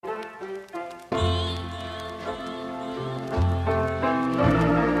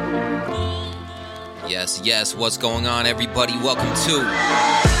Yes. What's going on, everybody? Welcome to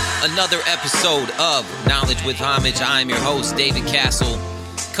another episode of Knowledge with Homage. I'm your host, David Castle,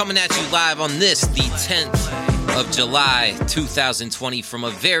 coming at you live on this, the 10th of July, 2020, from a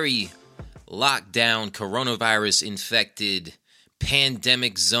very lockdown, coronavirus-infected,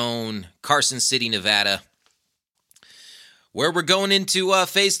 pandemic zone, Carson City, Nevada, where we're going into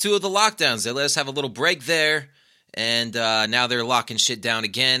phase 2 of the lockdowns. They let us have a little break there, and now they're locking shit down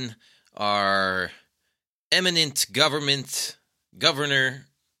again. Our eminent governor,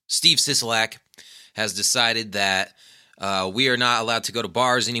 Steve Sisolak, has decided that we are not allowed to go to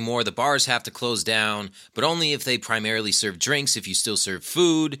bars anymore. The bars have to close down, but only if they primarily serve drinks. If you still serve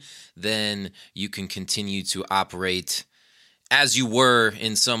food, then you can continue to operate as you were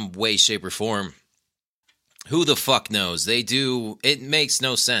in some way, shape, or form. Who the fuck knows? They do. It makes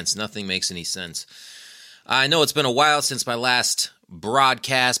no sense. Nothing makes any sense. I know it's been a while since my last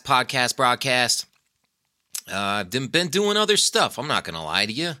podcast broadcast. I've been doing other stuff. I'm not going to lie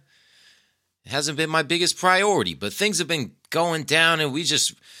to you. It hasn't been my biggest priority, but things have been going down, and we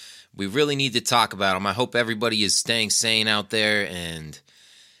really need to talk about them. I hope everybody is staying sane out there and,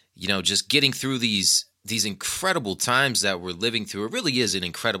 just getting through these incredible times that we're living through. It really is an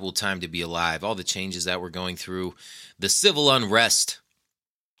incredible time to be alive. All the changes that we're going through, the civil unrest,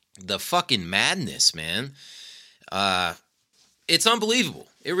 the fucking madness, man. It's unbelievable.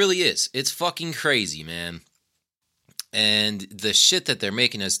 It really is. It's fucking crazy, man. And the shit that they're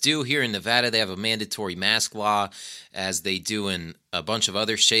making us do here in Nevada, they have a mandatory mask law, as they do in a bunch of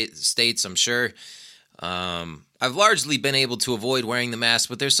other states, I'm sure. I've largely been able to avoid wearing the mask,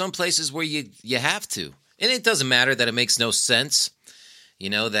 but there's some places where you have to. And it doesn't matter that it makes no sense,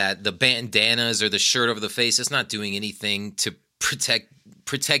 that the bandanas or the shirt over the face, it's not doing anything to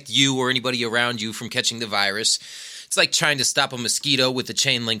protect you or anybody around you from catching the virus. It's like trying to stop a mosquito with a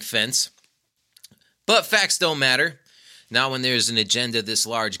chain link fence. But facts don't matter. Not when there's an agenda this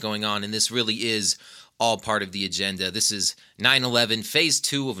large going on, and this really is all part of the agenda. This is 9/11, phase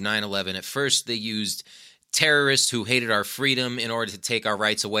 2 of 9/11. At first, they used terrorists who hated our freedom in order to take our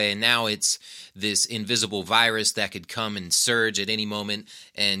rights away, and now it's this invisible virus that could come and surge at any moment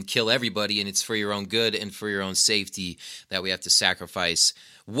and kill everybody, and it's for your own good and for your own safety that we have to sacrifice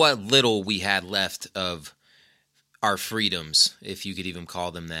what little we had left of our freedoms, if you could even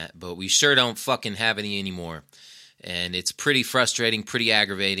call them that. But we sure don't fucking have any anymore. And it's pretty frustrating, pretty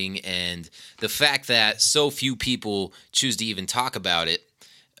aggravating, and the fact that so few people choose to even talk about it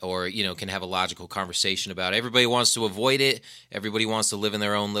or, can have a logical conversation about it. Everybody wants to avoid it. Everybody wants to live in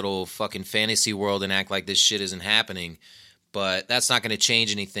their own little fucking fantasy world and act like this shit isn't happening. But that's not going to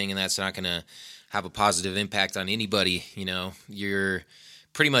change anything, and that's not going to have a positive impact on anybody. You're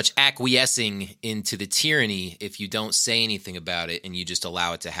pretty much acquiescing into the tyranny if you don't say anything about it and you just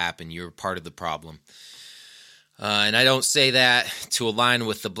allow it to happen. You're part of the problem. And I don't say that to align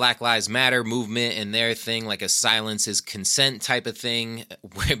with the Black Lives Matter movement and their thing, like a silence is consent type of thing,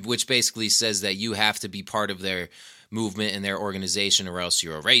 which basically says that you have to be part of their movement and their organization or else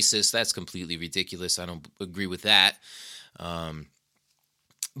you're a racist. That's completely ridiculous. I don't agree with that.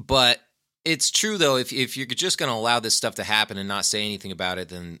 But it's true, though, if you're just going to allow this stuff to happen and not say anything about it,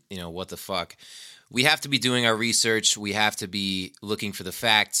 then, what the fuck? We have to be doing our research. We have to be looking for the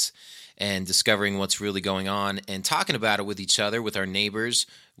facts and discovering what's really going on and talking about it with each other, with our neighbors,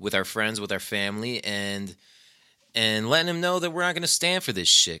 with our friends, with our family, and letting them know that we're not going to stand for this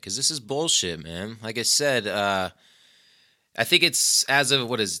shit, because this is bullshit, man. Like I said, I think it's as of,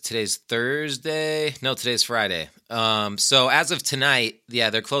 today's Thursday? No, today's Friday. So as of tonight,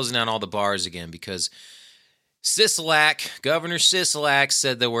 they're closing down all the bars again because Governor Sisolak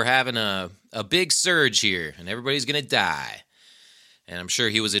said that we're having a big surge here and everybody's going to die. And I'm sure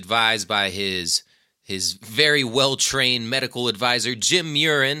he was advised by his very well-trained medical advisor, Jim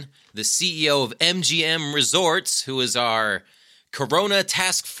Murin, the CEO of MGM Resorts, who is our Corona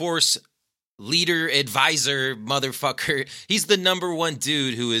Task Force leader, advisor, motherfucker. He's the number one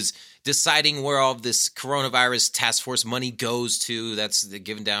dude who is deciding where all of this coronavirus task force money goes to. That's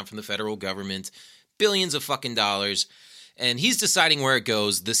given down from the federal government. Billions of fucking dollars. And he's deciding where it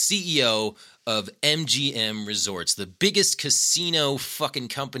goes. The CEO of MGM Resorts, the biggest casino fucking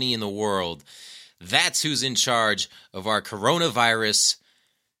company in the world. That's who's in charge of our coronavirus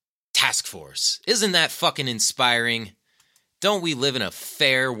task force. Isn't that fucking inspiring? Don't we live in a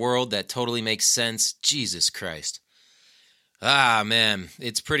fair world that totally makes sense? Jesus Christ. Ah, man,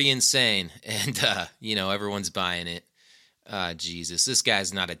 it's pretty insane. And, everyone's buying it. Jesus, this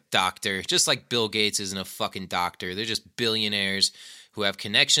guy's not a doctor. Just like Bill Gates isn't a fucking doctor. They're just billionaires who have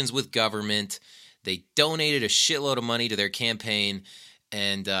connections with government. They donated a shitload of money to their campaign.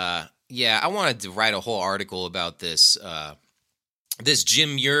 And, Yeah, I wanted to write a whole article about this this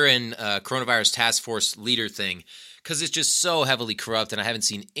Jim Urin coronavirus task force leader thing, because it's just so heavily corrupt, and I haven't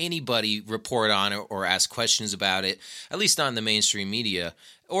seen anybody report on it or ask questions about it, at least not in the mainstream media,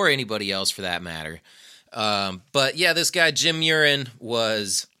 or anybody else for that matter. But yeah, this guy Jim Urin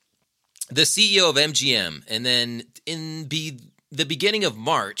was the CEO of MGM, and then in the beginning of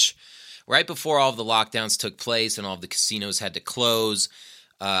March, right before all of the lockdowns took place and all of the casinos had to close,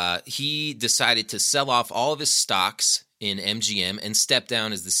 he decided to sell off all of his stocks in MGM and step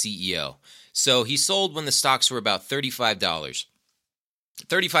down as the CEO. So he sold when the stocks were about $35.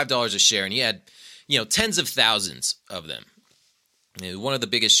 $35 a share, and he had, tens of thousands of them. One of the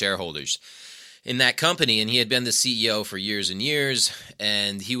biggest shareholders in that company, and he had been the CEO for years and years,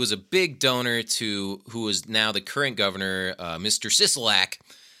 and he was a big donor to who is now the current governor, Mr. Sisolak,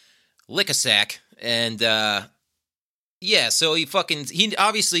 Lickasack, and yeah, so he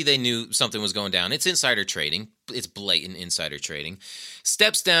obviously they knew something was going down. It's insider trading. It's blatant insider trading.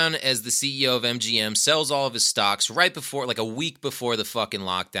 Steps down as the CEO of MGM, sells all of his stocks right before, like a week before the fucking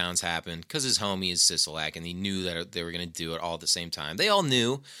lockdowns happened, because his homie is Sisolak, and he knew that they were going to do it all at the same time. They all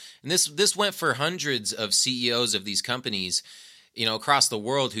knew, and this went for hundreds of CEOs of these companies, across the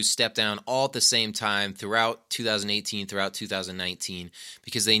world, who stepped down all at the same time throughout 2018, throughout 2019,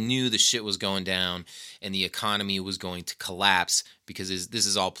 because they knew the shit was going down and the economy was going to collapse, because this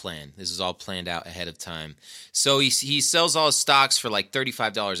is all planned. This is all planned out ahead of time. So he sells all his stocks for like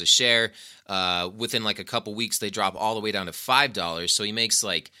 $35 a share. Within like a couple weeks, they drop all the way down to $5. So he makes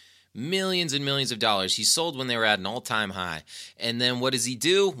like millions and millions of dollars. He sold when they were at an all-time high. And then what does he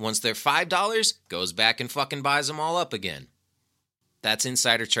do? Once they're $5, goes back and fucking buys them all up again. That's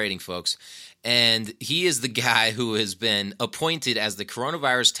insider trading, folks. And he is the guy who has been appointed as the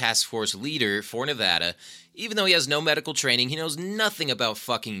coronavirus task force leader for Nevada. Even though he has no medical training, he knows nothing about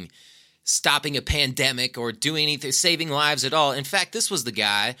fucking stopping a pandemic or doing anything, saving lives at all. In fact, this was the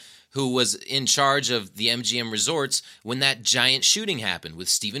guy who was in charge of the MGM resorts when that giant shooting happened with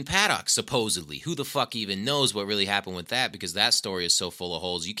Stephen Paddock, supposedly. Who the fuck even knows what really happened with that, because that story is so full of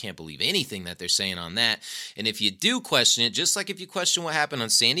holes, you can't believe anything that they're saying on that. And if you do question it, just like if you question what happened on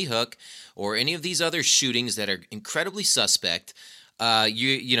Sandy Hook or any of these other shootings that are incredibly suspect,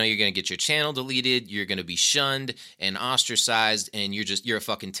 you're going to get your channel deleted, you're going to be shunned and ostracized, and you're a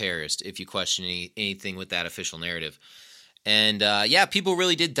fucking terrorist if you question anything with that official narrative. And yeah, people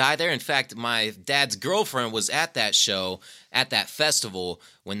really did die there. In fact, my dad's girlfriend was at that show, at that festival,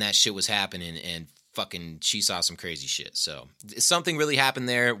 when that shit was happening, and fucking she saw some crazy shit. So something really happened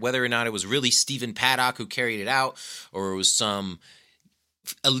there. Whether or not it was really Stephen Paddock who carried it out, or it was some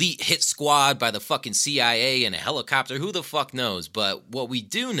elite hit squad by the fucking CIA in a helicopter, who the fuck knows? But what we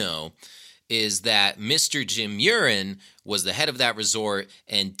do know is that Mr. Jim Urin was the head of that resort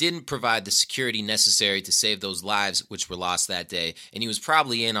and didn't provide the security necessary to save those lives which were lost that day. And he was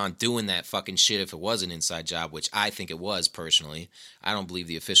probably in on doing that fucking shit if it was an inside job, which I think it was, personally. I don't believe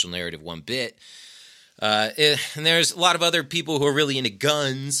the official narrative one bit. And there's a lot of other people who are really into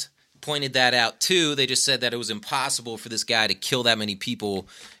guns pointed that out too. They just said that it was impossible for this guy to kill that many people,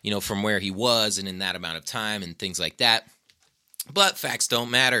 from where he was and in that amount of time and things like that. But facts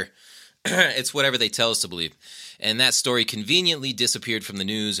don't matter. It's whatever they tell us to believe. And that story conveniently disappeared from the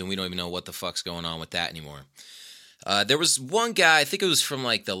news, and we don't even know what the fuck's going on with that anymore. There was one guy, I think it was from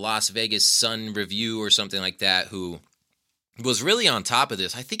like the Las Vegas Sun Review or something like that, who was really on top of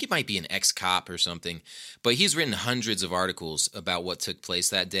this. I think he might be an ex-cop or something, but he's written hundreds of articles about what took place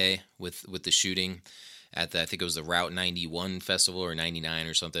that day with the shooting at I think it was the Route 91 festival or 99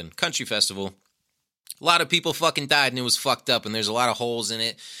 or something, country festival. A lot of people fucking died, and it was fucked up, and there's a lot of holes in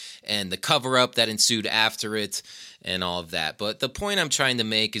it, and the cover-up that ensued after it, and all of that. But the point I'm trying to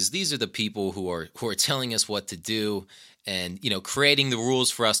make is these are the people who are telling us what to do, and creating the rules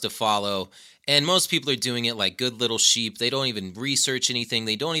for us to follow. And most people are doing it like good little sheep. They don't even research anything.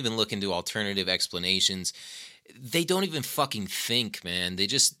 They don't even look into alternative explanations. They don't even fucking think, man. They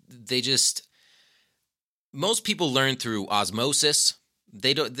just. Most people learn through osmosis.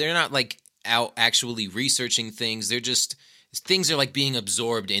 They're not like out actually researching things. Things are like being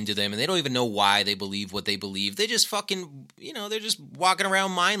absorbed into them, and they don't even know why they believe what they believe. They just fucking, they're just walking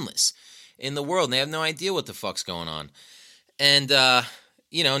around mindless in the world, and they have no idea what the fuck's going on. And,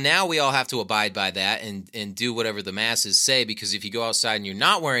 now we all have to abide by that and do whatever the masses say, because if you go outside and you're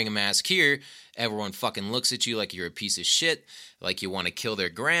not wearing a mask here, everyone fucking looks at you like you're a piece of shit, like you want to kill their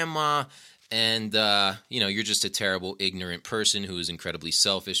grandma. And, you're just a terrible, ignorant person who is incredibly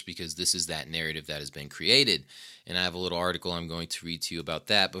selfish, because this is that narrative that has been created. And I have a little article I'm going to read to you about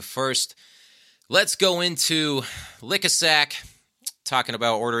that. But first, let's go into Lickasack, talking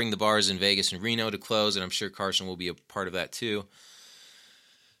about ordering the bars in Vegas and Reno to close, and I'm sure Carson will be a part of that too.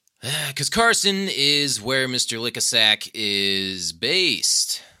 Because Carson is where Mr. Lickasack is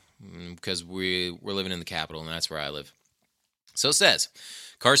based. Because we're living in the capital, and that's where I live. So it says,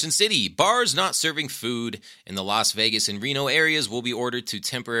 Carson City, bars not serving food in the Las Vegas and Reno areas will be ordered to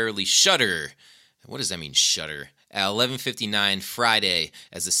temporarily shutter. What does that mean, shutter? At 11:59 Friday,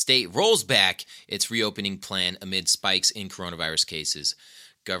 as the state rolls back its reopening plan amid spikes in coronavirus cases.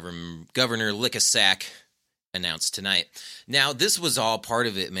 Governor Lickasack announced tonight. Now, this was all part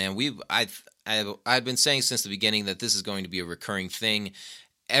of it, man. I've been saying since the beginning that this is going to be a recurring thing.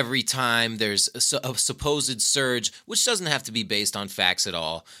 Every time there's a supposed surge, which doesn't have to be based on facts at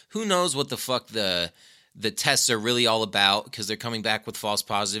all. Who knows what the fuck the tests are really all about, because they're coming back with false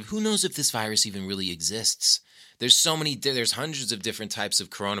positive. Who knows if this virus even really exists? There's hundreds of different types of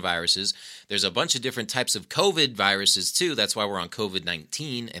coronaviruses. There's a bunch of different types of COVID viruses too. That's why we're on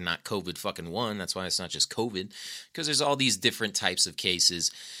COVID-19 and not COVID-1. That's why it's not just COVID, because there's all these different types of cases,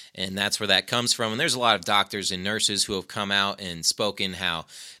 and that's where that comes from. And there's a lot of doctors and nurses who have come out and spoken how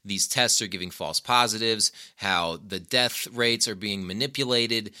these tests are giving false positives, how the death rates are being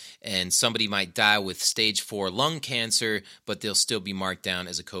manipulated, and somebody might die with stage 4 lung cancer, but they'll still be marked down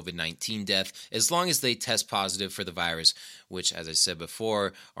as a COVID-19 death as long as they test positive for the virus, which, as I said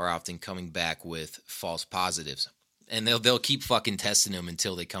before, are often coming back with false positives. And they'll keep fucking testing them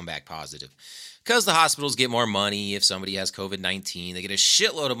until they come back positive. Because the hospitals get more money if somebody has COVID-19. They get a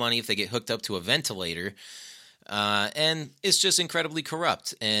shitload of money if they get hooked up to a ventilator. And it's just incredibly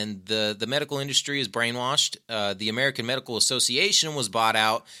corrupt. And the medical industry is brainwashed. The American Medical Association was bought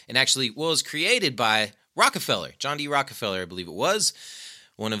out and actually was created by Rockefeller, John D. Rockefeller, I believe it was.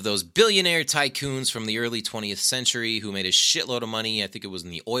 One of those billionaire tycoons from the early 20th century who made a shitload of money. I think it was in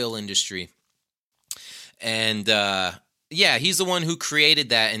the oil industry. And yeah, he's the one who created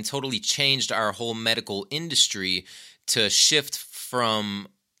that and totally changed our whole medical industry to shift from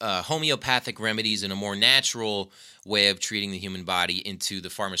homeopathic remedies and a more natural way of treating the human body into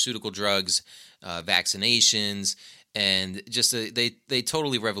the pharmaceutical drugs, vaccinations, and just they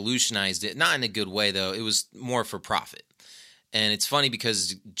totally revolutionized it. Not in a good way, though. It was more for profit. And it's funny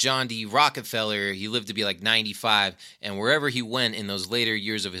because John D. Rockefeller, he lived to be like 95, and wherever he went in those later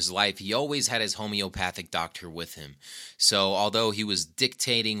years of his life, he always had his homeopathic doctor with him. So although he was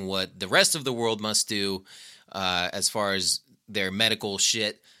dictating what the rest of the world must do as far as their medical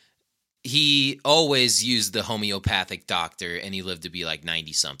shit, he always used the homeopathic doctor, and he lived to be like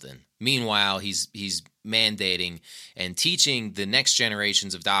 90-something. Meanwhile, he's mandating and teaching the next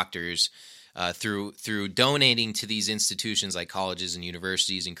generations of doctors through donating to these institutions like colleges and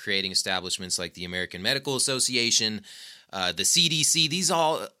universities and creating establishments like the American Medical Association, the CDC. These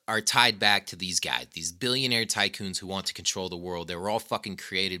all are tied back to these guys, these billionaire tycoons who want to control the world. They were all fucking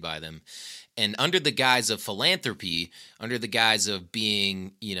created by them. And under the guise of philanthropy, under the guise of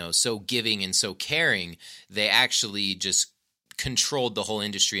being, so giving and so caring, they actually just controlled the whole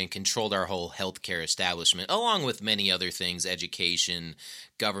industry and controlled our whole healthcare establishment, along with many other things, education,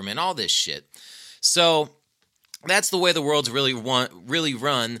 government, all this shit. So that's the way the world's really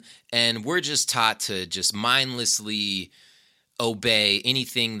run, and we're just taught to just mindlessly obey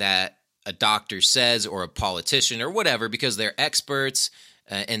anything that a doctor says or a politician or whatever, because they're experts,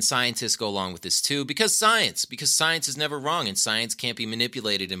 and scientists go along with this too, because science is never wrong, and science can't be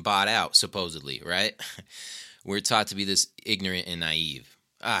manipulated and bought out, supposedly, right? We're taught to be this ignorant and naive.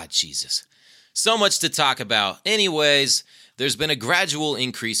 Jesus. So much to talk about. Anyways, there's been a gradual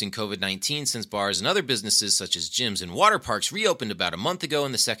increase in COVID-19 since bars and other businesses such as gyms and water parks reopened about a month ago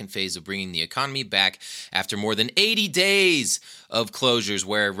in the second phase of bringing the economy back after more than 80 days of closures,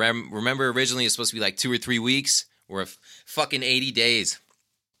 where, remember, originally it was supposed to be like 2 or 3 weeks? We're fucking 80 days.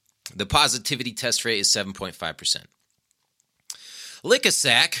 The positivity test rate is 7.5%.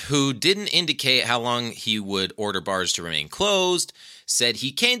 Lickasack, who didn't indicate how long he would order bars to remain closed, said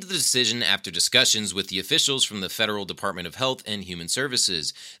he came to the decision after discussions with the officials from the Federal Department of Health and Human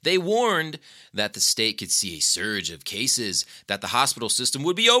Services. They warned that the state could see a surge of cases, that the hospital system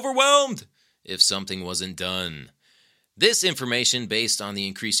would be overwhelmed if something wasn't done. This information, based on the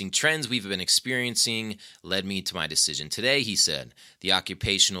increasing trends we've been experiencing, led me to my decision today, he said. The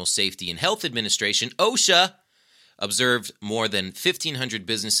Occupational Safety and Health Administration, OSHA, observed more than 1,500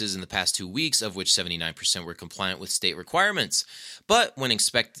 businesses in the past 2 weeks, of which 79% were compliant with state requirements. But when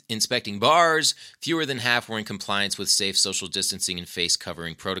inspecting bars, fewer than half were in compliance with safe social distancing and face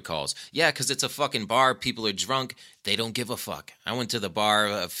covering protocols. Yeah, because it's a fucking bar. People are drunk. They don't give a fuck. I went to the bar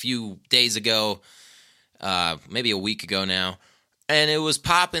a few days ago, maybe a week ago now, And it was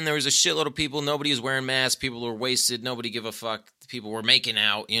popping. There was a shitload of people. Nobody was wearing masks. People were wasted. Nobody gave a fuck. People were making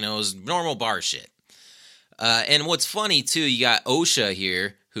out. It was normal bar shit. And what's funny, too, you got OSHA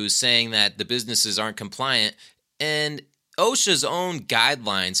here who's saying that the businesses aren't compliant. And OSHA's own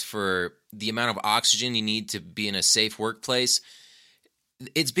guidelines for the amount of oxygen you need to be in a safe workplace,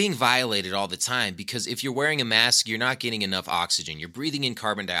 it's being violated all the time, because if you're wearing a mask, you're not getting enough oxygen. You're breathing in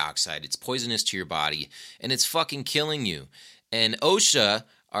carbon dioxide. It's poisonous to your body, and it's fucking killing you. And OSHA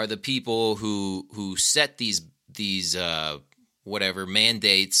are the people who set these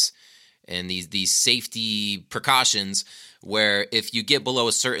mandates and these safety precautions, where if you get below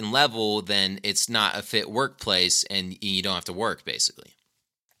a certain level, then it's not a fit workplace and you don't have to work, basically.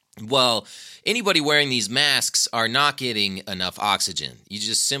 Well, anybody wearing these masks are not getting enough oxygen. You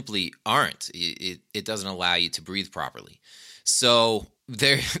just simply aren't. It doesn't allow you to breathe properly. So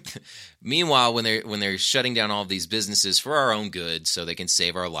meanwhile, when they're shutting down all of these businesses for our own good, so they can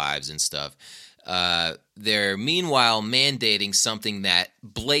save our lives and stuff, they're meanwhile mandating something that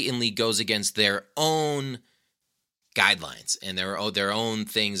blatantly goes against their own guidelines and their own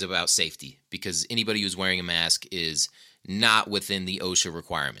things about safety, because anybody who's wearing a mask is not within the OSHA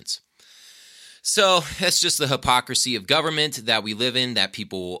requirements. So that's just the hypocrisy of government that we live in, that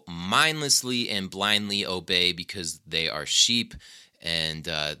people mindlessly and blindly obey because they are sheep and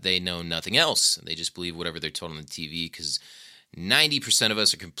they know nothing else. They just believe whatever they're told on the TV, because 90% of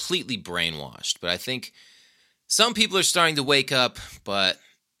us are completely brainwashed. But I think some people are starting to wake up, but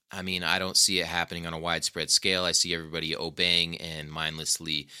I mean, I don't see it happening on a widespread scale. I see everybody obeying and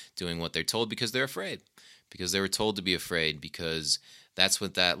mindlessly doing what they're told because they're afraid. Because they were told to be afraid, because that's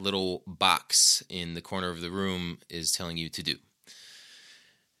what that little box in the corner of the room is telling you to do.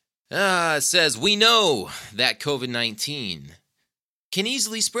 It says, we know that COVID-19 can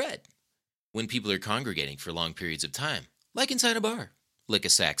easily spread when people are congregating for long periods of time, like inside a bar,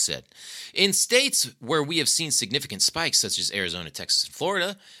 Lickasack said. In states where we have seen significant spikes, such as Arizona, Texas, and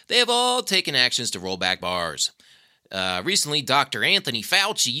Florida, they have all taken actions to roll back bars. Recently, Dr. Anthony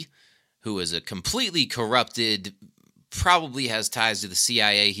Fauci, who is a completely corrupted, probably has ties to the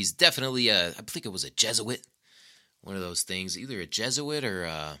CIA. He's definitely I think it was a Jesuit. One of those things, either a Jesuit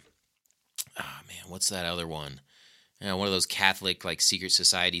or, what's that other one? One of those Catholic, secret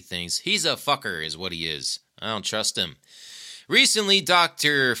society things. He's a fucker is what he is. I don't trust him. Recently,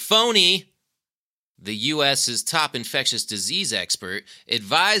 Dr. Phony, the U.S.'s top infectious disease expert,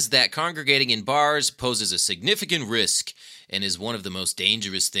 advised that congregating in bars poses a significant risk and is one of the most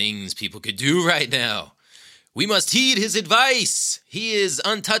dangerous things people could do right now. We must heed his advice. He is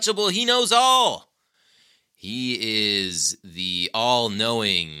untouchable. He knows all. He is the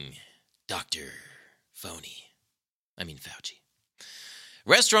all-knowing Dr. Fauci.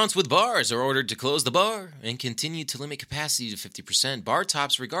 Restaurants with bars are ordered to close the bar and continue to limit capacity to 50%. Bar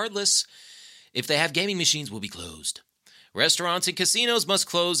tops, regardless, if they have gaming machines, will be closed. Restaurants and casinos must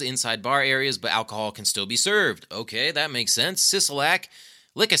close inside bar areas, but alcohol can still be served. Okay, that makes sense.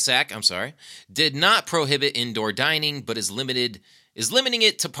 Lickasack, did not prohibit indoor dining, but is limiting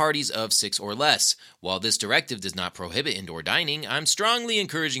it to parties of 6 or less. While this directive does not prohibit indoor dining, I'm strongly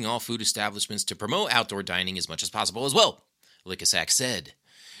encouraging all food establishments to promote outdoor dining as much as possible as well, Lickasack said.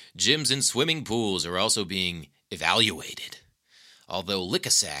 Gyms and swimming pools are also being evaluated, although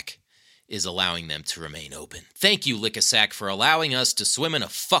Lickasack is allowing them to remain open. Thank you, Lickasack, for allowing us to swim in a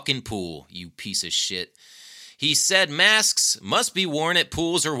fucking pool, you piece of shit. He said masks must be worn at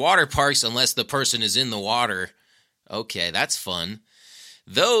pools or water parks unless the person is in the water. Okay, that's fun.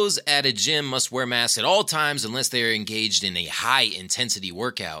 Those at a gym must wear masks at all times unless they are engaged in a high-intensity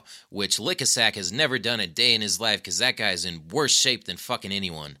workout, which Lickasack has never done a day in his life because that guy's in worse shape than fucking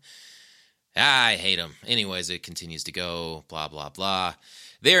anyone. I hate him. Anyways, it continues to go, blah, blah, blah.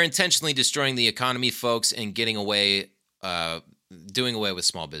 They are intentionally destroying the economy, folks, and doing away with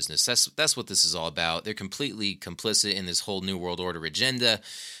small business. That's what this is all about. They're completely complicit in this whole New World Order agenda,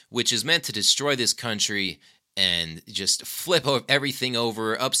 which is meant to destroy this country and just flip everything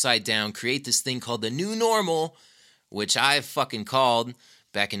over, upside down, create this thing called the new normal, which I fucking called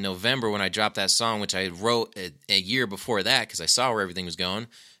back in November when I dropped that song, which I wrote a year before that because I saw where everything was going.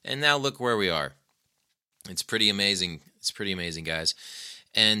 And now look where we are. It's pretty amazing. It's pretty amazing, guys.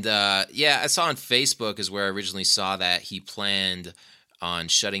 And, I saw on Facebook is where I originally saw that he planned on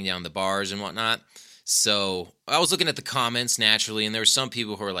shutting down the bars and whatnot. So I was looking at the comments naturally, and there were some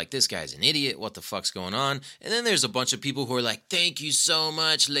people who are like, this guy's an idiot. What the fuck's going on? And then there's a bunch of people who are like, thank you so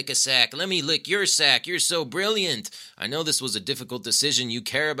much, Lickasack. Let me lick your sack. You're so brilliant. I know this was a difficult decision. You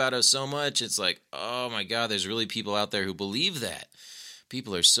care about us so much. It's like, oh my God, there's really people out there who believe that.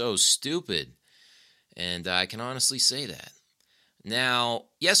 People are so stupid. And I can honestly say that. Now,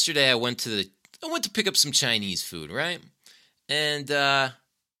 yesterday I went to pick up some Chinese food, right? And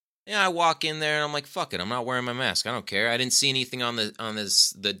I walk in there and I'm like, fuck it, I'm not wearing my mask. I don't care. I didn't see anything on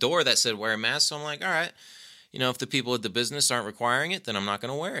the door that said wear a mask, so I'm like, all right, if the people at the business aren't requiring it, then I'm not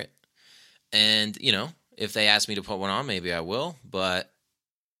going to wear it. And, if they ask me to put one on, maybe I will, but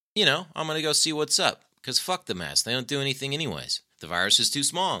I'm going to go see what's up, because fuck the mask. They don't do anything anyways. The virus is too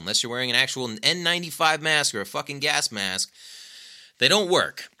small. Unless you're wearing an actual N95 mask or a fucking gas mask, they don't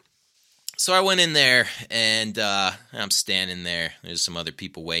work. So I went in there, and I'm standing there. There's some other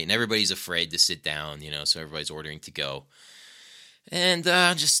people waiting. Everybody's afraid to sit down, so everybody's ordering to go. And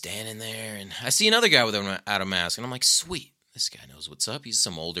I'm just standing there, and I see another guy without a mask, and I'm like, sweet, this guy knows what's up. He's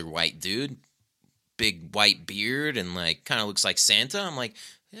some older white dude, big white beard, and kind of looks like Santa. I'm like,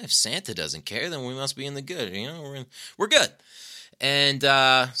 yeah, if Santa doesn't care, then we must be in the good. We're good. And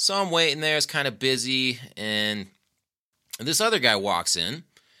so I'm waiting there. It's kind of busy, and this other guy walks in.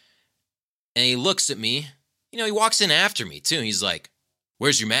 And he looks at me. He walks in after me, too. He's like,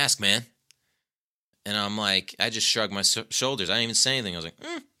 where's your mask, man? And I'm like, I just shrugged my shoulders. I didn't even say anything. I was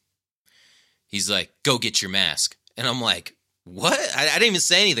like, He's like, go get your mask. And I'm like, what? I didn't even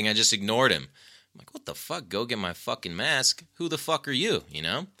say anything. I just ignored him. I'm like, what the fuck? Go get my fucking mask? Who the fuck are you,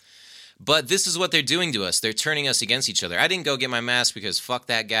 But this is what they're doing to us. They're turning us against each other. I didn't go get my mask because fuck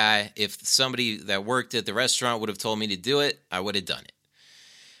that guy. If somebody that worked at the restaurant would have told me to do it, I would have done it.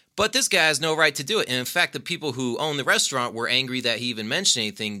 But this guy has no right to do it. And in fact, the people who own the restaurant were angry that he even mentioned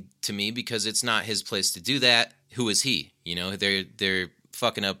anything to me, because it's not his place to do that. Who is he? They're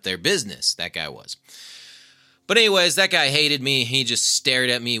fucking up their business, that guy was. But anyways, that guy hated me. He just stared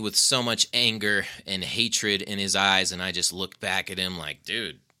at me with so much anger and hatred in his eyes, and I just looked back at him like,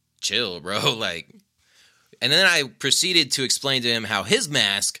 dude, chill, bro. And then I proceeded to explain to him how his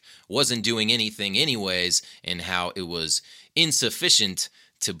mask wasn't doing anything anyways, and how it was insufficient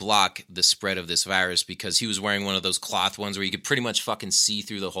to block the spread of this virus, because he was wearing one of those cloth ones where you could pretty much fucking see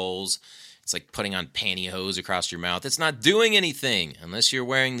through the holes. It's like putting on pantyhose across your mouth. It's not doing anything unless you're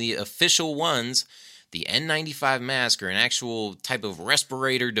wearing the official ones, the N95 mask or an actual type of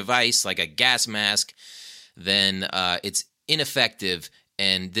respirator device like a gas mask. Then it's ineffective,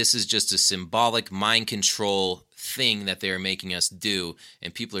 and this is just a symbolic mind control thing that they're making us do.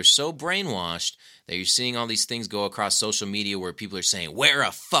 And people are so brainwashed that you're seeing all these things go across social media where people are saying, wear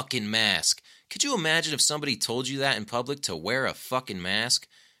a fucking mask. Could you imagine if somebody told you that in public, to wear a fucking mask?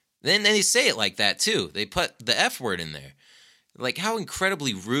 Then they say it like that too. They put the F word in there. Like, how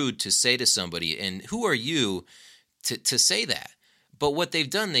incredibly rude to say to somebody, and who are you to say that? But what they've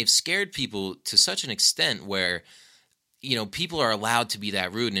done, they've scared people to such an extent where, people are allowed to be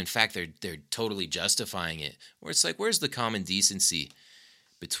that rude, and in fact, they're totally justifying it. Where it's like, where's the common decency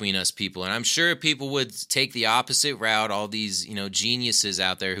between us people? And I'm sure people would take the opposite route. All these, geniuses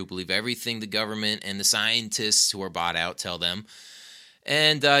out there who believe everything the government and the scientists who are bought out tell them.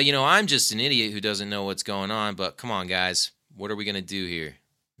 And, I'm just an idiot who doesn't know what's going on. But come on, guys, what are we going to do here?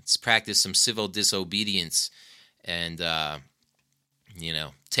 Let's practice some civil disobedience and,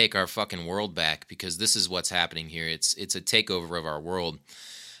 take our fucking world back, because this is what's happening here. It's a takeover of our world.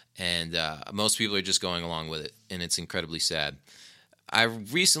 And most people are just going along with it, and it's incredibly sad. I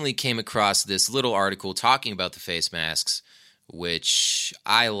recently came across this little article talking about the face masks, which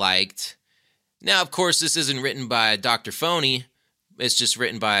I liked. Now, of course, this isn't written by Dr. Phony. It's just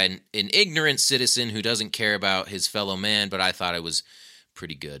written by an ignorant citizen who doesn't care about his fellow man, but I thought it was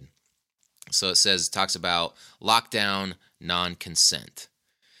pretty good. So it talks about lockdown non-consent.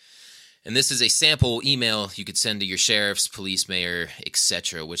 And this is a sample email you could send to your sheriffs, police, mayor,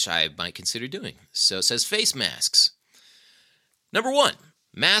 etc., which I might consider doing. So it says, face masks. Number 1,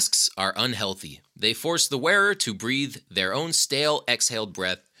 masks are unhealthy. They force the wearer to breathe their own stale, exhaled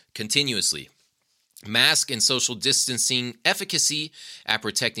breath continuously. Mask and social distancing efficacy at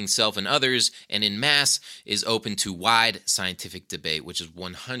protecting self and others and in mass is open to wide scientific debate, which is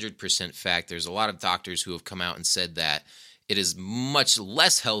 100% fact. There's a lot of doctors who have come out and said that it is much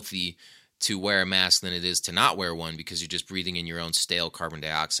less healthy to wear a mask than it is to not wear one, because you're just breathing in your own stale carbon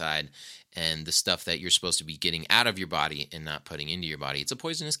dioxide and the stuff that you're supposed to be getting out of your body and not putting into your body. It's a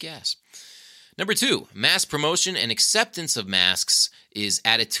poisonous gas. Number 2, mass promotion and acceptance of masks is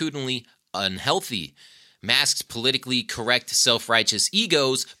attitudinally unhealthy. Masked, politically correct, self-righteous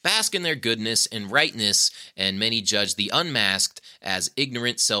egos bask in their goodness and rightness, and many judge the unmasked as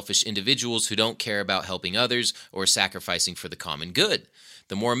ignorant, selfish individuals who don't care about helping others or sacrificing for the common good.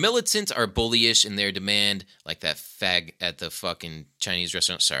 The more militant are bullyish in their demand, like that fag at the fucking Chinese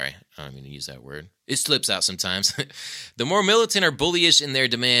restaurant. Sorry, I don't mean to use that word. It slips out sometimes. The more militant are bullyish in their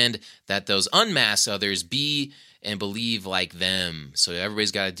demand that those unmasked others be and believe like them. So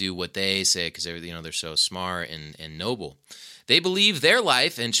everybody's got to do what they say because they're so smart and noble. They believe their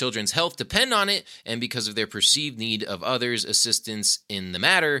life and children's health depend on it, and because of their perceived need of others' assistance in the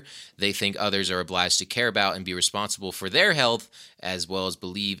matter, they think others are obliged to care about and be responsible for their health as well as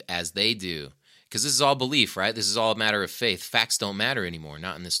believe as they do. Because this is all belief, right? This is all a matter of faith. Facts don't matter anymore,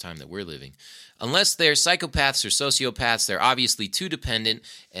 not in this time that we're living. Unless they're psychopaths or sociopaths, they're obviously too dependent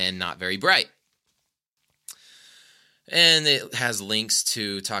and not very bright. And it has links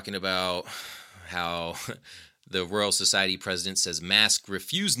to talking about how the Royal Society president says mask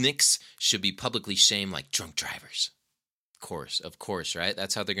refuseniks should be publicly shamed like drunk drivers. Of course, right?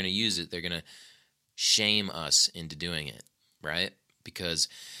 That's how they're going to use it. They're going to shame us into doing it, right? Because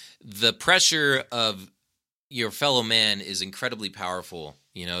the pressure of your fellow man is incredibly powerful.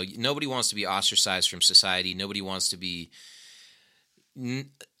 Nobody wants to be ostracized from society. Nobody wants to be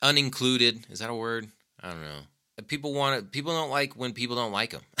unincluded. Is that a word? I don't know. People don't like when people don't like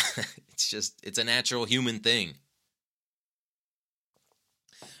them. It's a natural human thing.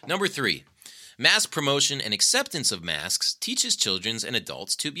 Number 3, mask promotion and acceptance of masks teaches children and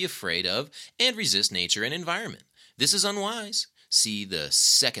adults to be afraid of and resist nature and environment. This is unwise. See the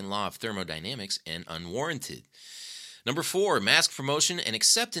second law of thermodynamics and unwarranted. Number 4, mask promotion and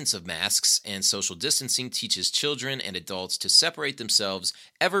acceptance of masks and social distancing teaches children and adults to separate themselves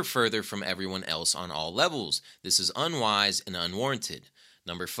ever further from everyone else on all levels. This is unwise and unwarranted.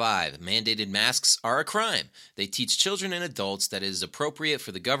 Number 5, mandated masks are a crime. They teach children and adults that it is appropriate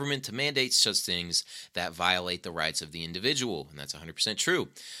for the government to mandate such things that violate the rights of the individual, and that's 100% true.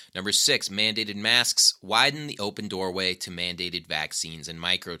 Number 6, mandated masks widen the open doorway to mandated vaccines and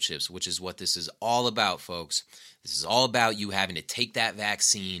microchips, which is what this is all about, folks. This is all about you having to take that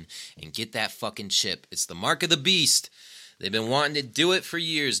vaccine and get that fucking chip. It's the mark of the beast. They've been wanting to do it for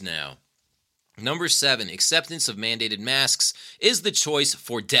years now. Number 7, acceptance of mandated masks is the choice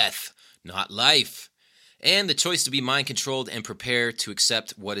for death, not life, and the choice to be mind-controlled and prepare to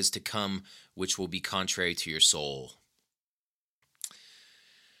accept what is to come, which will be contrary to your soul.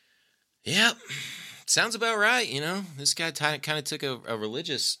 Yep, sounds about right, This guy kind of took a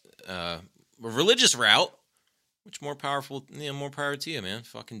religious route, which more power to you, man.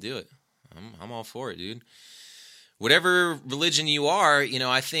 Fucking do it. I'm all for it, dude. Whatever religion you are,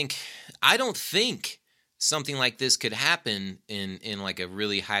 I don't think something like this could happen in like a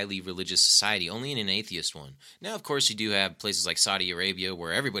really highly religious society, only in an atheist one. Now, of course, you do have places like Saudi Arabia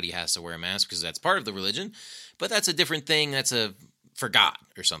where everybody has to wear a mask because that's part of the religion, but that's a different thing. That's for God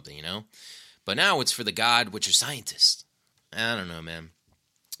or something, But now it's for the God, which are scientists. I don't know, man.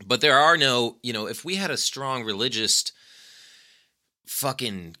 But there are no, if we had a strong religious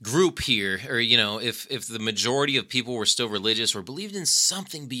fucking group here, or if the majority of people were still religious or believed in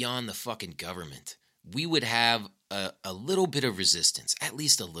something beyond the fucking government, we would have a little bit of resistance, at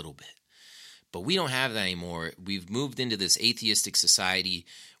least a little bit. But we don't have that anymore. We've moved into this atheistic society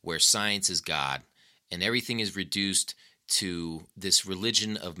where science is God and everything is reduced to this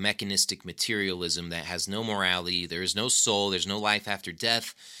religion of mechanistic materialism that has no morality. There is no soul. There's no life after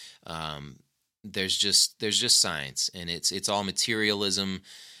death. There's just science, and it's all materialism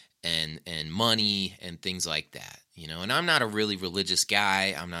and money and things like that, And I'm not a really religious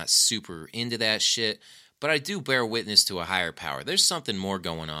guy. I'm not super into that shit, but I do bear witness to a higher power. There's something more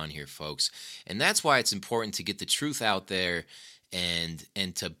going on here, folks, and that's why it's important to get the truth out there and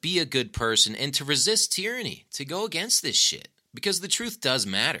to be a good person and to resist tyranny, to go against this shit, because the truth does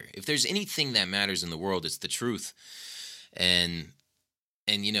matter. If there's anything that matters in the world, it's the truth, and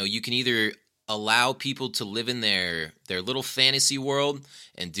you can either allow people to live in their little fantasy world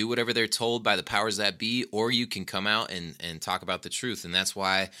and do whatever they're told by the powers that be, or you can come out and talk about the truth. And that's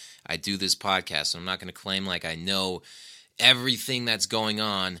why I do this podcast. So I'm not going to claim like I know everything that's going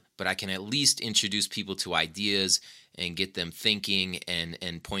on, but I can at least introduce people to ideas and get them thinking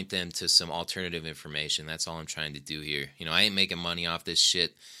and point them to some alternative information. That's all I'm trying to do here. I ain't making money off this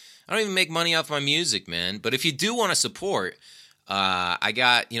shit. I don't even make money off my music, man. But if you do want to support, I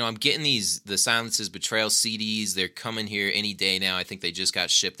got, I'm getting the Silence's Betrayal CDs. They're coming here any day now. I think they just got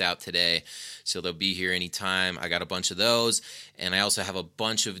shipped out today, so they'll be here anytime. I got a bunch of those, and I also have a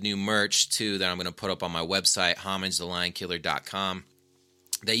bunch of new merch, too, that I'm going to put up on my website, homagethelionkiller.com,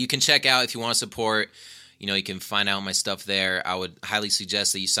 that you can check out if you want to support. You can find out my stuff there. I would highly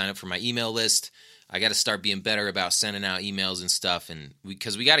suggest that you sign up for my email list. I got to start being better about sending out emails and stuff, and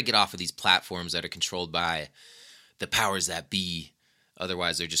because we got to get off of these platforms that are controlled by the powers that be.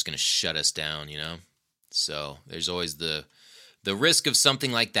 Otherwise, they're just going to shut us down, So there's always the risk of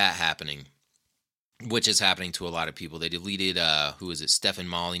something like that happening, which is happening to a lot of people. They deleted, Stephen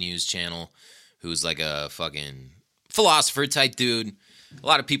Molyneux's channel who's like a fucking philosopher type dude. A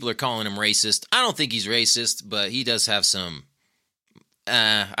lot of people are calling him racist. I don't think he's racist, but he does have some,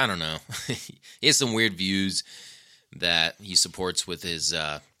 I don't know. He has some weird views that he supports with his,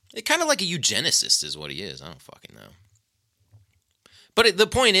 kind of like a eugenicist is what he is. I don't fucking know. But the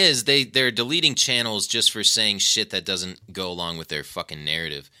point is, they're deleting channels just for saying shit that doesn't go along with their fucking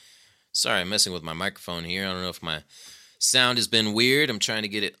narrative. Sorry, I'm messing with my microphone here. I don't know if my sound has been weird. I'm trying to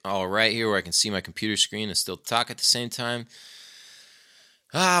get it all right here where I can see my computer screen and still talk at the same time.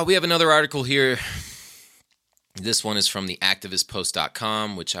 We have another article here. This one is from the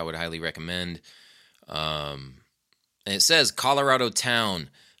activistpost.com, which I would highly recommend. And it says, Colorado town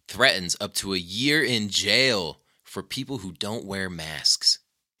threatens up to a year in jail for people who don't wear masks.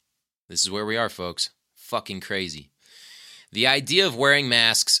 This is where we are, folks. Fucking crazy. The idea of wearing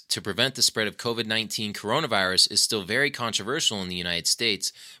masks to prevent the spread of COVID-19 coronavirus is still very controversial in the United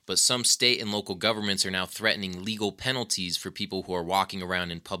States, but some state and local governments are now threatening legal penalties for people who are walking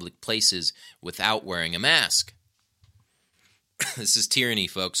around in public places without wearing a mask. This is tyranny,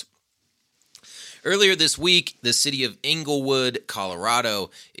 folks. Earlier this week, the city of Englewood,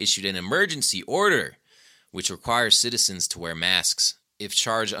 Colorado, issued an emergency order which requires citizens to wear masks. If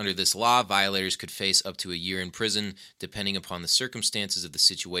charged under this law, violators could face up to a year in prison, depending upon the circumstances of the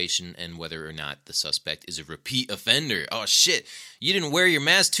situation and whether or not the suspect is a repeat offender. Oh, shit. You didn't wear your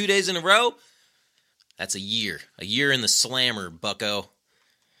mask 2 days in a row? That's a year. A year in the slammer, bucko.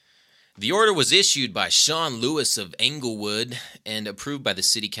 The order was issued by Sean Lewis of Englewood and approved by the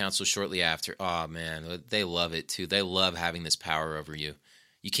city council shortly after. Oh, man, they love it, too. They love having this power over you.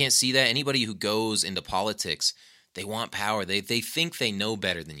 You can't see that. Anybody who goes into politics, they want power. They think they know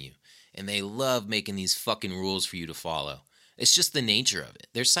better than you. And they love making these fucking rules for you to follow. It's just the nature of it.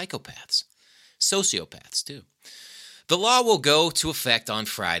 They're psychopaths. Sociopaths, too. The law will go to effect on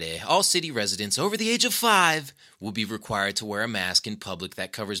Friday. All city residents over the age of 5 will be required to wear a mask in public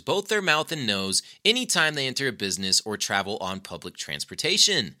that covers both their mouth and nose anytime they enter a business or travel on public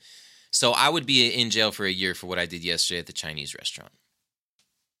transportation. So I would be in jail for a year for what I did yesterday at the Chinese restaurant.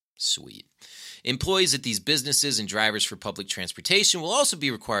 Sweet. Employees at these businesses and drivers for public transportation will also be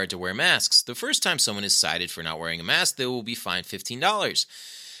required to wear masks. The first time someone is cited for not wearing a mask, they will be fined $15.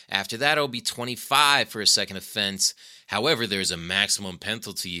 After that, it will be $25 for a second offense. However, there is a maximum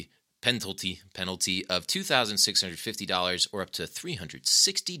penalty of $2,650 or up to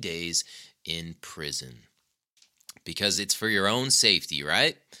 360 days in prison. Because it's for your own safety,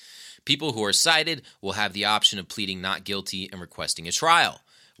 right? People who are cited will have the option of pleading not guilty and requesting a trial,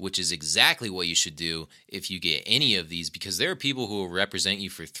 which is exactly what you should do if you get any of these, because there are people who will represent you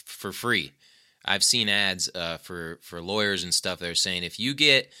for free. I've seen ads for lawyers and stuff that are saying if you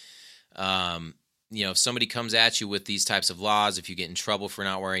get, if somebody comes at you with these types of laws, if you get in trouble for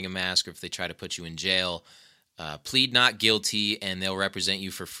not wearing a mask or if they try to put you in jail, plead not guilty and they'll represent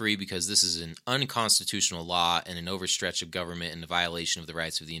you for free because this is an unconstitutional law and an overstretch of government and a violation of the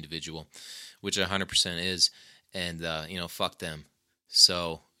rights of the individual, which 100% is. And, fuck them.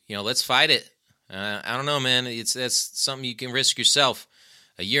 So, let's fight it. I don't know, man. That's something you can risk yourself.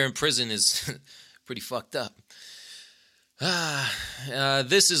 A year in prison is pretty fucked up.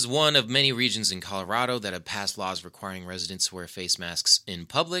 This is one of many regions in Colorado that have passed laws requiring residents to wear face masks in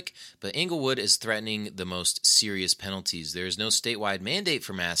public, but Englewood is threatening the most serious penalties. There is no statewide mandate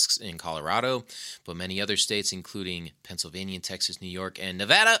for masks in Colorado, but many other states, including Pennsylvania, Texas, New York, and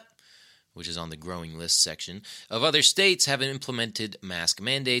Nevada, which is on the growing list section, of other states have implemented mask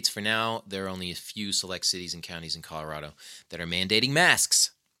mandates. For now, there are only a few select cities and counties in Colorado that are mandating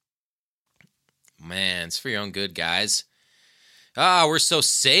masks. Man, it's for your own good, guys. We're so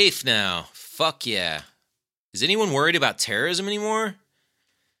safe now. Fuck yeah. Is anyone worried about terrorism anymore?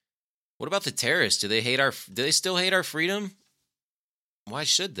 What about the terrorists? Do they still hate our freedom? Why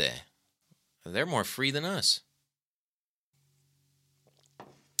should they? They're more free than us.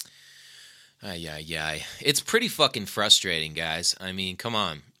 Ay. It's pretty fucking frustrating, guys. I mean, come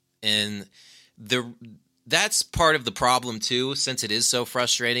on. And that's part of the problem, too, since it is so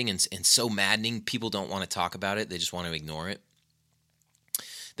frustrating and so maddening. People don't want to talk about it. They just want to ignore it.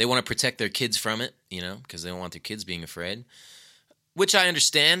 They want to protect their kids from it, because they don't want their kids being afraid, which I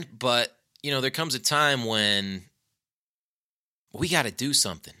understand. But, there comes a time when we got to do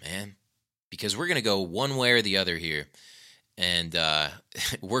something, man, because we're going to go one way or the other here. And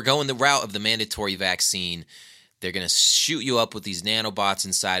we're going the route of the mandatory vaccine. They're going to shoot you up with these nanobots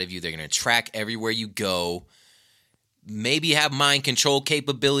inside of you. They're going to track everywhere you go. maybe have mind control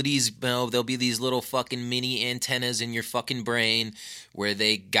capabilities. You know, there'll be these little fucking mini antennas in your fucking brain where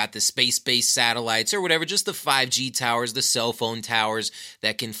they got the space-based satellites or whatever, just the 5G towers, the cell phone towers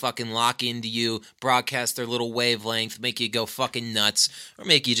that can fucking lock into you, broadcast their little wavelength, make you go fucking nuts, or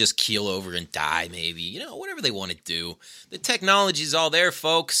make you just keel over and die maybe. You know, whatever they want to do. The technology's all there,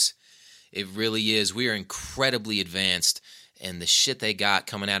 folks. It really is. We are incredibly advanced. And the shit they got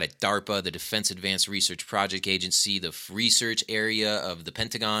coming out of DARPA, the Defense Advanced Research Project Agency, the research area of the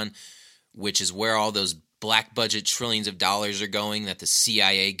Pentagon, which is where all those black budget trillions of dollars are going that the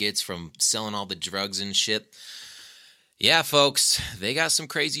CIA gets from selling all the drugs and shit. Yeah, folks, they got some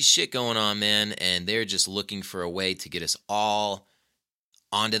crazy shit going on, man, and they're just looking for a way to get us all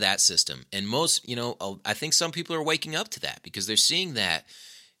onto that system. And most, you know, I think some people are waking up to that because they're seeing that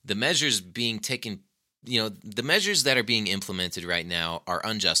the measures being taken, you know, the measures that are being implemented right now are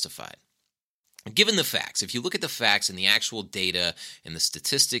unjustified. Given the facts, if you look at the facts and the actual data and the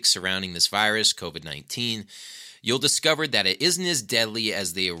statistics surrounding this virus, COVID-19, you'll discover that it isn't as deadly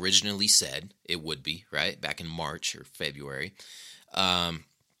as they originally said it would be, right? Back in March or February. And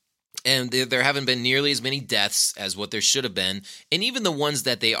there haven't been nearly as many deaths as what there should have been. And even the ones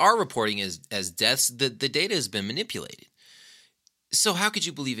that they are reporting as deaths, the data has been manipulated. So how could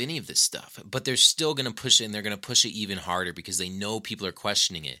you believe any of this stuff? But they're still going to push it, and they're going to push it even harder because they know people are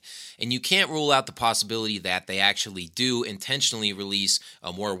questioning it. And you can't rule out the possibility that they actually do intentionally release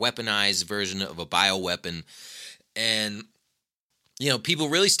a more weaponized version of a bioweapon. And, you know, people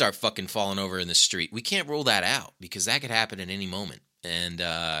really start fucking falling over in the street. We can't rule that out because that could happen at any moment. And,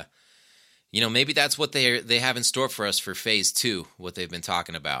 you know, maybe that's what they have in store for us for phase 2, what they've been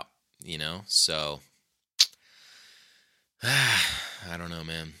talking about, you know? So I don't know,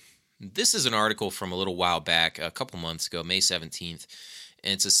 man. This is an article from a little while back, a couple months ago, May 17th,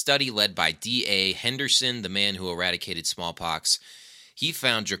 and it's a study led by D.A. Henderson, the man who eradicated smallpox. He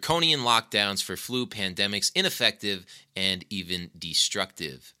found draconian lockdowns for flu pandemics ineffective and even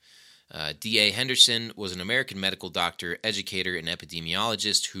destructive. D.A. Henderson was an American medical doctor, educator, and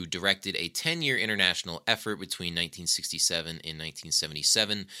epidemiologist who directed a 10-year international effort between 1967 and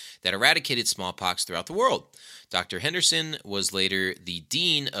 1977 that eradicated smallpox throughout the world. Dr. Henderson was later the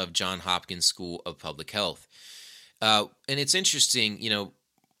dean of Johns Hopkins School of Public Health. And it's interesting, you know,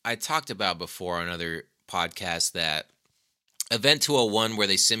 I talked about before on other podcasts that Event 201, where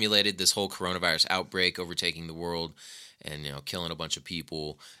they simulated this whole coronavirus outbreak overtaking the world and, you know, killing a bunch of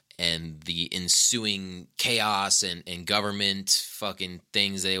people, and the ensuing chaos and government fucking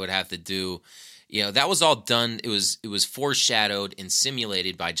things they would have to do. You know, that was all done. It was foreshadowed and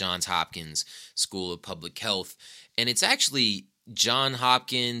simulated by Johns Hopkins School of Public Health. And it's actually John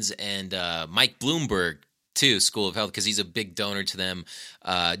Hopkins and Mike Bloomberg, too, School of Health, because he's a big donor to them.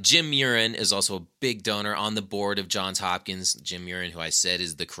 Jim Murin is also a big donor on the board of Johns Hopkins. Jim Murin, who I said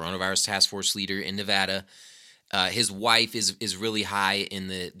is the coronavirus task force leader in Nevada. His wife is really high in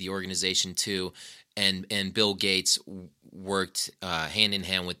the organization too, and Bill Gates worked hand in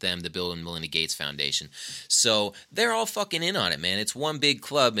hand with them, the Bill and Melinda Gates Foundation. So they're all fucking in on it, man. It's one big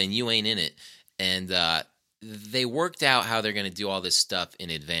club, and you ain't in it. And they worked out how they're going to do all this stuff in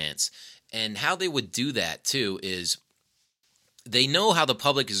advance, and how they would do that too is they know how the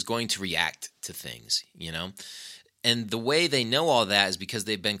public is going to react to things, you know. And the way they know all that is because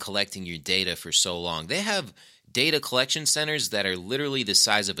they've been collecting your data for so long. They have data collection centers that are literally the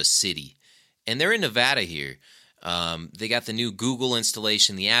size of a city. And they're in Nevada here. They got the new Google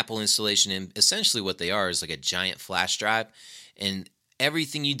installation, the Apple installation, and essentially what they are is like a giant flash drive. And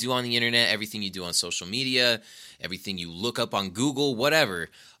everything you do on the internet, everything you do on social media, everything you look up on Google, whatever,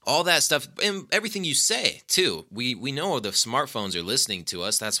 all that stuff, and everything you say, too. We know the smartphones are listening to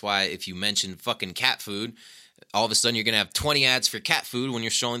us. That's why if you mention fucking cat food, all of a sudden you're going to have 20 ads for cat food when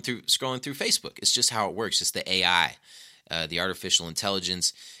you're scrolling through Facebook. It's just how it works. It's the AI, the artificial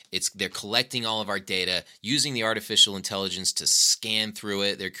intelligence. They're collecting all of our data, using the artificial intelligence to scan through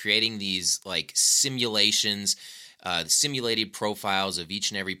it. They're creating these like simulations, simulated profiles of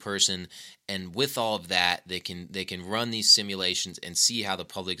each and every person. And with all of that, they can run these simulations and see how the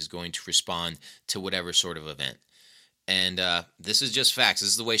public is going to respond to whatever sort of event. And this is just facts. This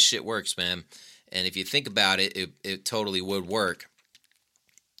is the way shit works, man. And if you think about it, it totally would work.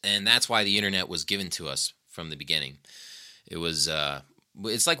 And that's why the internet was given to us from the beginning. It was,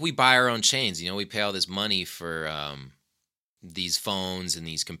 it's like we buy our own chains. You know, we pay all this money for these phones and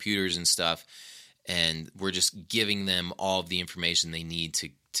these computers and stuff, and we're just giving them all of the information they need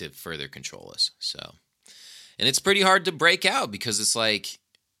to further control us. So, and it's pretty hard to break out because it's like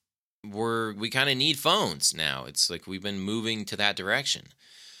we kind of need phones now. It's like we've been moving to that direction.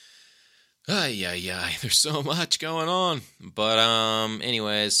 There's so much going on. But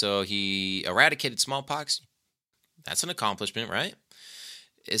anyway, so he eradicated smallpox. That's an accomplishment, right?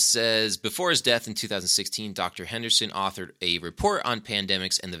 It says, before his death in 2016, Dr. Henderson authored a report on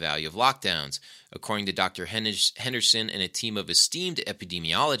pandemics and the value of lockdowns. According to Dr. Henderson and a team of esteemed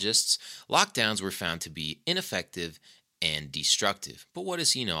epidemiologists, lockdowns were found to be ineffective and destructive. But what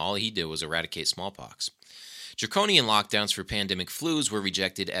does he know? All he did was eradicate smallpox. Draconian lockdowns for pandemic flus were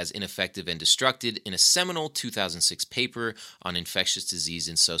rejected as ineffective and destructive in a seminal 2006 paper on infectious disease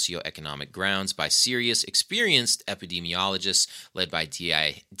and socioeconomic grounds by serious, experienced epidemiologists led by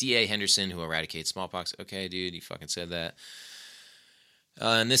D.A. Henderson, who eradicated smallpox. Okay, dude, you fucking said that.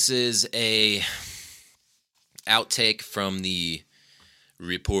 And this is a outtake from the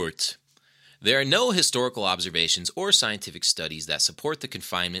report. There are no historical observations or scientific studies that support the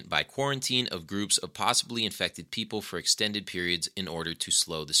confinement by quarantine of groups of possibly infected people for extended periods in order to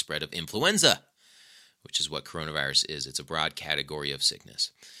slow the spread of influenza, which is what coronavirus is. It's a broad category of sickness.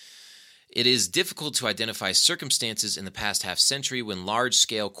 It is difficult to identify circumstances in the past half-century when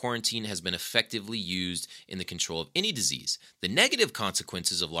large-scale quarantine has been effectively used in the control of any disease. The negative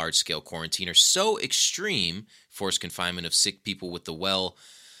consequences of large-scale quarantine are so extreme, forced confinement of sick people with the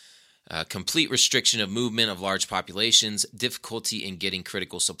complete restriction of movement of large populations, difficulty in getting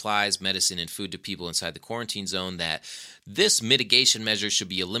critical supplies, medicine, and food to people inside the quarantine zone, that this mitigation measure should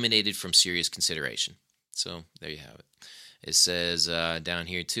be eliminated from serious consideration. So there you have it. It says down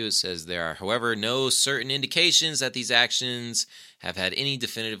here too, it says there are, however, no certain indications that these actions have had any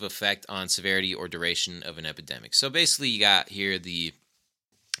definitive effect on severity or duration of an epidemic. So basically you got here the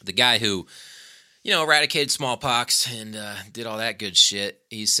guy who eradicated smallpox and did all that good shit.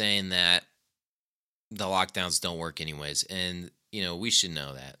 He's saying that the lockdowns don't work anyways. And, we should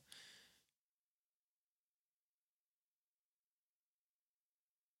know that.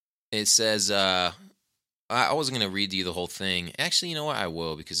 It says, I wasn't going to read you the whole thing. Actually, you know what? I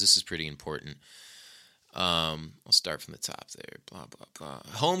will, because this is pretty important. I'll start from the top there. Blah, blah, blah.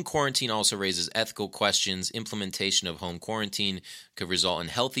 Home quarantine also raises ethical questions. Implementation of home quarantine could result in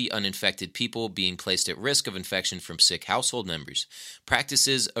healthy, uninfected people being placed at risk of infection from sick household members.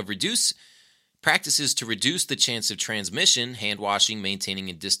 Practices to reduce the chance of transmission, hand washing, maintaining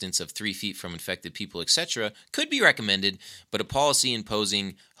a distance of 3 feet from infected people, etc., could be recommended, but a policy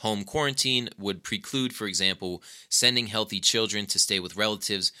imposing home quarantine would preclude, for example, sending healthy children to stay with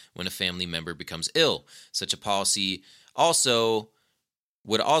relatives when a family member becomes ill. Such a policy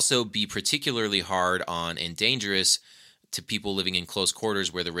would also be particularly hard on and dangerous to people living in close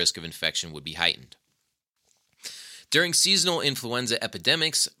quarters where the risk of infection would be heightened. During seasonal influenza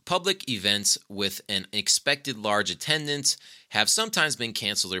epidemics, public events with an expected large attendance have sometimes been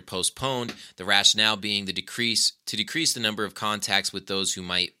canceled or postponed, the rationale being to decrease the number of contacts with those who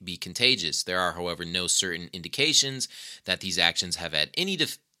might be contagious. There are, however, no certain indications that these actions have had any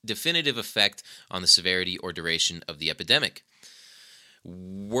definitive effect on the severity or duration of the epidemic.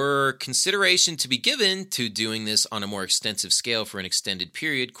 Were consideration to be given to doing this on a more extensive scale for an extended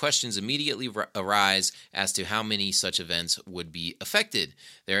period, questions immediately arise as to how many such events would be affected.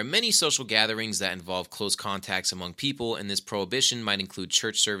 There are many social gatherings that involve close contacts among people, and this prohibition might include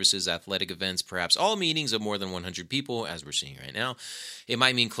church services, athletic events, perhaps all meetings of more than 100 people, as we're seeing right now. It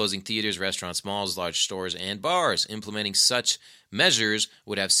might mean closing theaters, restaurants, malls, large stores, and bars. Implementing such measures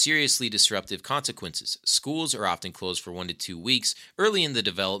would have seriously disruptive consequences. Schools are often closed for 1 to 2 weeks early in the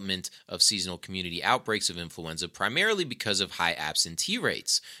development of seasonal community outbreaks of influenza, primarily because of high absentee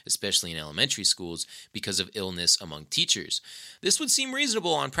rates, especially in elementary schools, because of illness among teachers. This would seem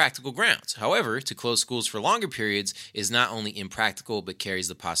reasonable on practical grounds. However, to close schools for longer periods is not only impractical, but carries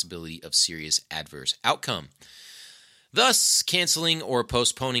the possibility of serious adverse outcome. Thus, canceling or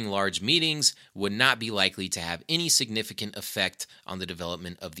postponing large meetings would not be likely to have any significant effect on the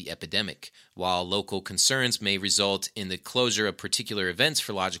development of the epidemic. While local concerns may result in the closure of particular events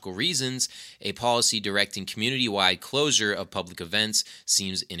for logical reasons, a policy directing community-wide closure of public events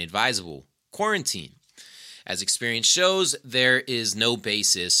seems inadvisable. Quarantine. As experience shows, there is no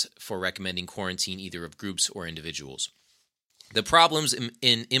basis for recommending quarantine either of groups or individuals. The problems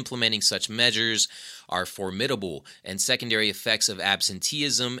in implementing such measures are formidable, and secondary effects of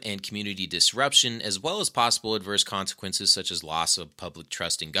absenteeism and community disruption, as well as possible adverse consequences such as loss of public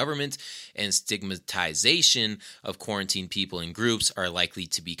trust in government and stigmatization of quarantined people and groups, are likely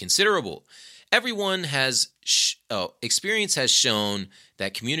to be considerable. Experience has shown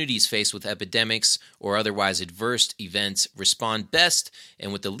that communities faced with epidemics or otherwise adverse events respond best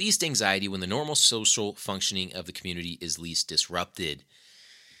and with the least anxiety when the normal social functioning of the community is least disrupted.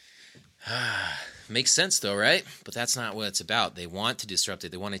 Makes sense though, right? But that's not what it's about. They want to disrupt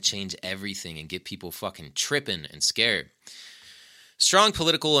it. They want to change everything and get people fucking tripping and scared. Strong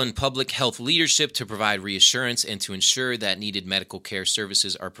political and public health leadership to provide reassurance and to ensure that needed medical care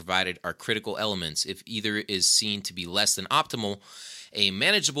services are provided are critical elements. If either is seen to be less than optimal, a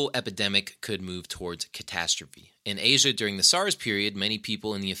manageable epidemic could move towards catastrophe. In Asia during the SARS period, many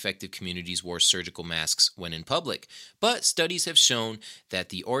people in the affected communities wore surgical masks when in public, but studies have shown that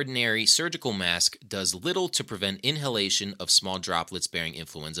the ordinary surgical mask does little to prevent inhalation of small droplets bearing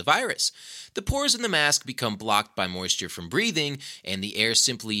influenza virus. The pores in the mask become blocked by moisture from breathing, and the air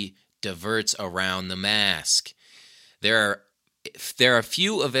simply diverts around the mask. There are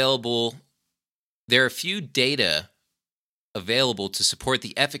few data available to support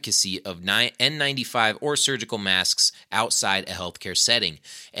the efficacy of N95 or surgical masks outside a healthcare setting.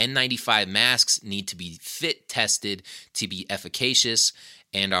 N95 masks need to be fit tested to be efficacious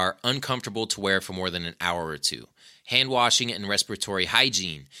and are uncomfortable to wear for more than an hour or two. Hand washing and respiratory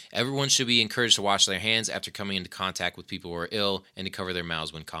hygiene. Everyone should be encouraged to wash their hands after coming into contact with people who are ill and to cover their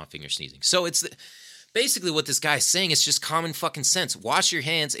mouths when coughing or sneezing. So it's basically what this guy's saying. It's just common fucking sense. Wash your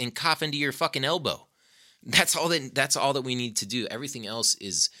hands and cough into your fucking elbow. That's all that we need to do. Everything else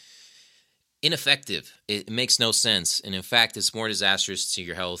is ineffective. It makes no sense. And in fact, it's more disastrous to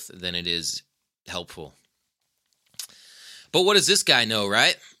your health than it is helpful. But what does this guy know,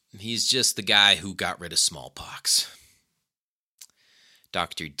 right? He's just the guy who got rid of smallpox.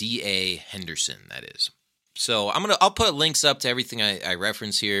 Dr. D.A. Henderson, that is. So I'll put links up to everything I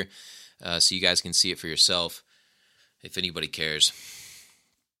reference here so you guys can see it for yourself if anybody cares.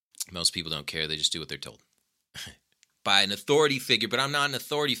 Most people don't care. They just do what they're told. By an authority figure, but I'm not an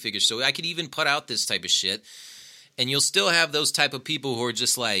authority figure, so I could even put out this type of shit, and you'll still have those type of people who are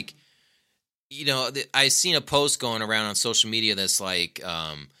just like, I seen a post going around on social media that's like,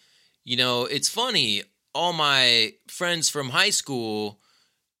 it's funny, all my friends from high school,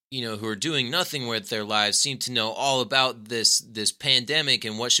 who are doing nothing with their lives seem to know all about this pandemic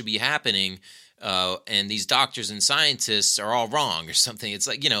and what should be happening, and these doctors and scientists are all wrong or something. It's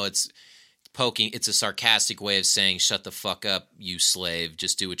like, it's a sarcastic way of saying, shut the fuck up, you slave.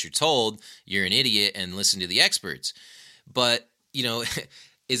 Just do what you're told. You're an idiot and listen to the experts. But,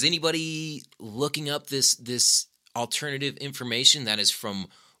 is anybody looking up this alternative information that is from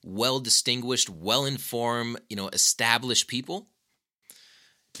well-distinguished, well-informed, established people?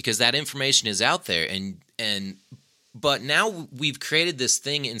 Because that information is out there. But now we've created this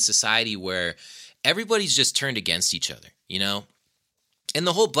thing in society where everybody's just turned against each other, And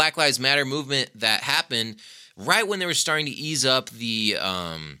the whole Black Lives Matter movement that happened right when they were starting to ease up the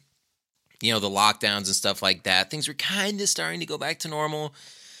lockdowns and stuff like that, things were kind of starting to go back to normal.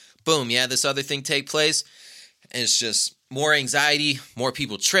 Boom, yeah, this other thing take place. And it's just more anxiety, more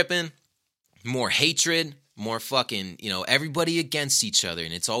people tripping, more hatred, more fucking, everybody against each other.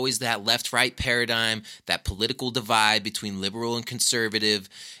 And it's always that left-right paradigm, that political divide between liberal and conservative,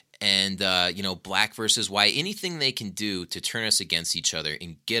 and, black versus white. Anything they can do to turn us against each other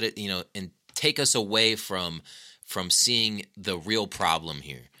and get it, and take us away from seeing the real problem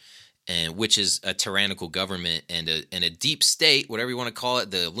here, and which is a tyrannical government and a deep state, whatever you want to call it,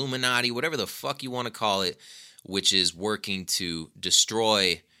 the Illuminati, whatever the fuck you want to call it, which is working to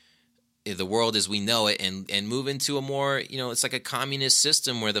destroy the world as we know it and move into a more, it's like a communist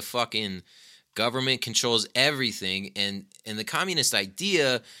system where the fucking government controls everything. And the communist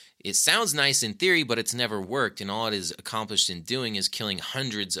idea, it sounds nice in theory, but it's never worked. And all it is accomplished in doing is killing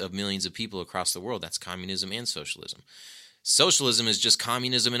hundreds of millions of people across the world. That's communism and socialism. Socialism is just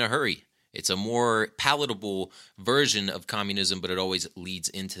communism in a hurry. It's a more palatable version of communism, but it always leads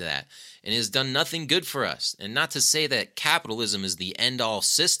into that. And it has done nothing good for us. And not to say that capitalism is the end-all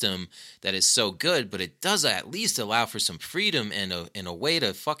system that is so good, but it does at least allow for some freedom and a way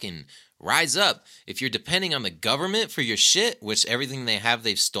to fucking rise up. If you're depending on the government for your shit, which everything they have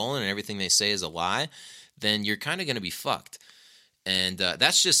they've stolen and everything they say is a lie, then you're kind of going to be fucked. And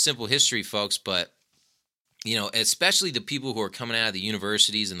that's just simple history, folks, but especially the people who are coming out of the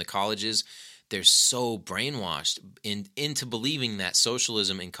universities and the colleges, they're so brainwashed into believing that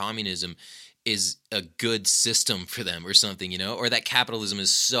socialism and communism is a good system for them or something, or that capitalism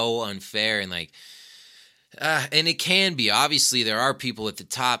is so unfair and and it can be. Obviously, there are people at the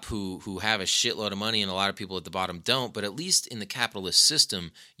top who have a shitload of money and a lot of people at the bottom don't, but at least in the capitalist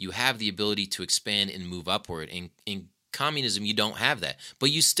system, you have the ability to expand and move upward. In communism, you don't have that.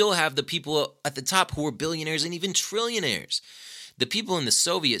 But you still have the people at the top who are billionaires and even trillionaires. The people in the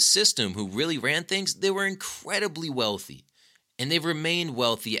Soviet system who really ran things, they were incredibly wealthy. And they've remained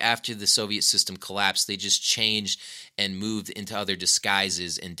wealthy after the Soviet system collapsed. They just changed and moved into other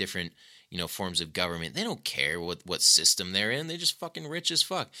disguises and different, forms of government. They don't care what system they're in. They're just fucking rich as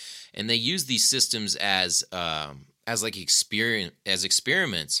fuck. And they use these systems as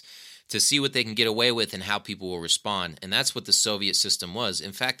experiments to see what they can get away with and how people will respond. And that's what the Soviet system was.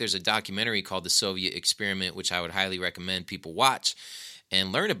 In fact, there's a documentary called The Soviet Experiment, which I would highly recommend people watch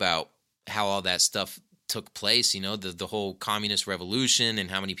and learn about how all that stuff took place, the whole communist revolution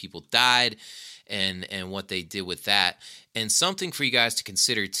and how many people died and what they did with that. And something for you guys to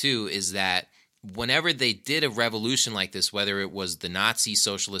consider too is that whenever they did a revolution like this, whether it was the Nazi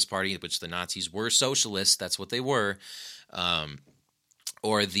Socialist Party, which the Nazis were socialists, that's what they were,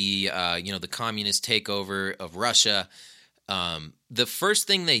 or the the communist takeover of Russia, the first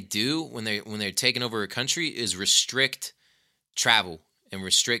thing they do when they're taking over a country is restrict travel and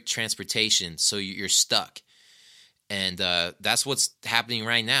restrict transportation, so you're stuck. And that's what's happening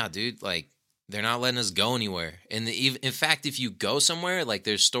right now, dude. Like, they're not letting us go anywhere. And in fact, if you go somewhere, like,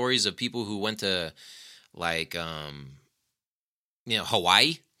 there's stories of people who went to, like,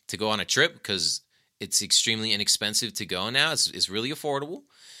 Hawaii to go on a trip because it's extremely inexpensive to go now. It's really affordable.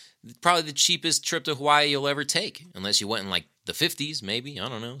 Probably the cheapest trip to Hawaii you'll ever take, unless you went in, like, the 50s, maybe. I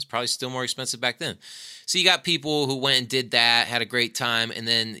don't know. It's probably still more expensive back then. So you got people who went and did that, had a great time, and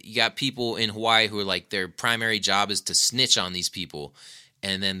then you got people in Hawaii who are like, their primary job is to snitch on these people,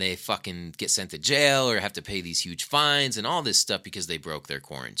 and then they fucking get sent to jail or have to pay these huge fines and all this stuff because they broke their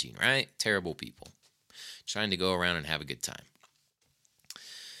quarantine, right? Terrible people trying to go around and have a good time.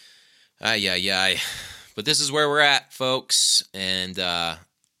 But this is where we're at, folks, and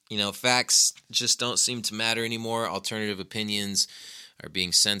facts just don't seem to matter anymore. Alternative opinions are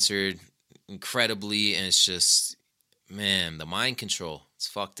being censored incredibly, and it's just, man, the mind control, it's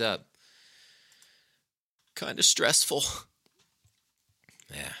fucked up. Kind of stressful.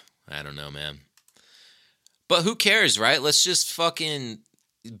 Yeah, I don't know, man. But who cares, right? Let's just fucking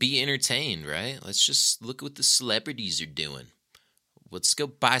be entertained, right? Let's just look at what the celebrities are doing. Let's go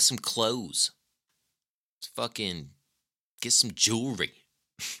buy some clothes. Let's fucking get some jewelry.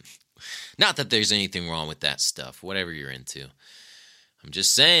 Not that there's anything wrong with that stuff, whatever you're into. I'm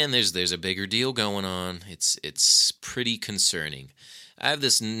just saying there's a bigger deal going on. It's pretty concerning. I have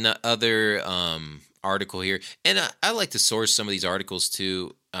this other article here, and I like to source some of these articles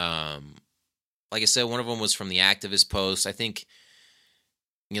too. Like I said, one of them was from the Activist Post. I think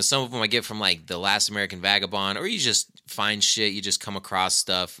some of them I get from like the Last American Vagabond, or you just find shit, you just come across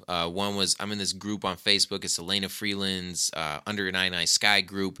stuff. One was, I'm in this group on Facebook. It's Elena Freeland's Under 99 Sky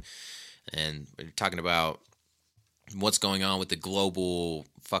group, and we're talking about what's going on with the global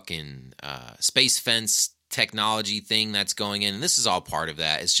fucking space fence technology thing that's going in. And this is all part of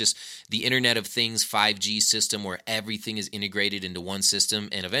that. It's just the Internet of Things 5G system where everything is integrated into one system.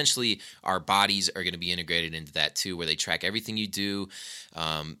 And eventually our bodies are going to be integrated into that too, where they track everything you do.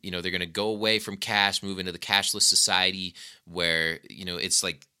 They're going to go away from cash, move into the cashless society where, it's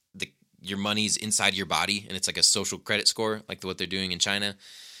like your money's inside your body and it's like a social credit score, like what they're doing in China.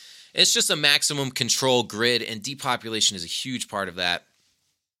 It's just a maximum control grid, and depopulation is a huge part of that.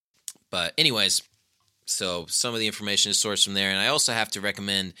 But anyways, so some of the information is sourced from there. And I also have to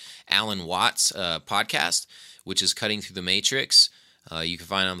recommend Alan Watts' podcast, which is Cutting Through the Matrix. You can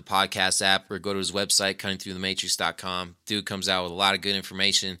find it on the podcast app or go to his website, cuttingthroughthematrix.com. Dude comes out with a lot of good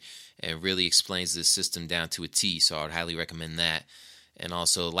information and really explains this system down to a T, so I would highly recommend that. And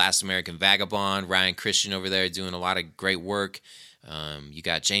also Last American Vagabond, Ryan Christian over there doing a lot of great work. You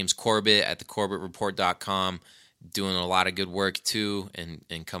got James Corbett at thecorbettreport.com doing a lot of good work too,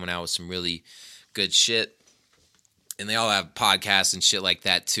 and coming out with some really good shit. And they all have podcasts and shit like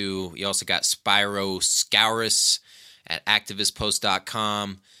that too. You also got Spyro Skouras at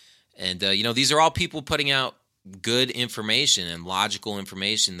activistpost.com. And, these are all people putting out good information and logical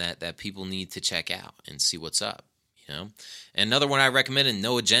information that people need to check out and see what's up, And another one I recommend,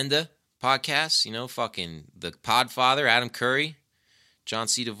 No Agenda podcast, fucking the Podfather, Adam Curry, John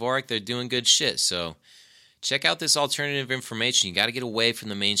C. Dvorak, they're doing good shit. So check out this alternative information. You got to get away from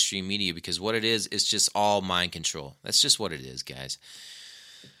the mainstream media because what it is just all mind control. That's just what it is, guys.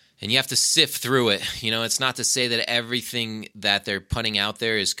 And you have to sift through it. It's not to say that everything that they're putting out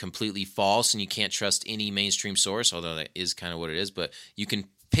there is completely false and you can't trust any mainstream source, although that is kind of what it is. But you can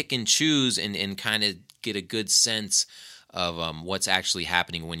pick and choose and kind of get a good sense of what's actually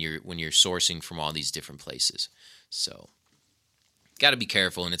happening when you're sourcing from all these different places. So got to be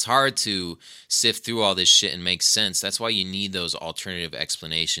careful, and it's hard to sift through all this shit and make sense. That's why you need those alternative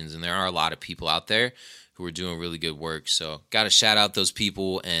explanations, and there are a lot of people out there who are doing really good work. So got to shout out those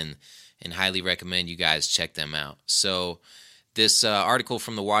people and highly recommend you guys check them out. So This article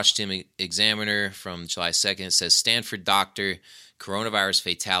from the Washington Examiner from July 2nd says Stanford doctor, coronavirus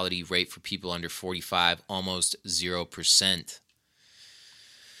fatality rate for people under 45, almost 0%.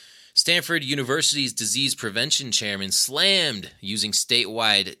 Stanford University's disease prevention chairman slammed using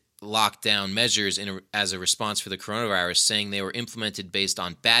statewide lockdown measures as a response for the coronavirus, saying they were implemented based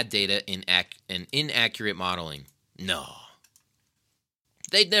on bad data and inaccurate modeling. No.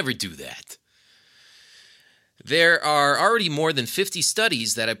 They'd never do that. There are already more than 50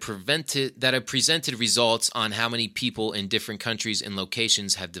 studies that have presented results on how many people in different countries and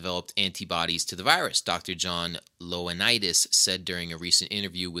locations have developed antibodies to the virus, Dr. John Ioannidis said during a recent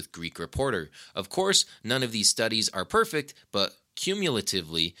interview with Greek Reporter. Of course, none of these studies are perfect, but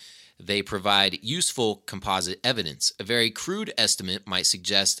cumulatively, they provide useful composite evidence. A very crude estimate might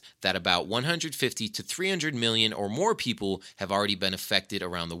suggest that about 150 to 300 million or more people have already been affected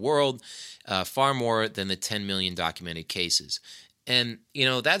around the world, far more than the 10 million documented cases. And,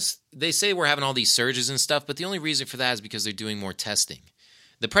 they say we're having all these surges and stuff, but the only reason for that is because they're doing more testing.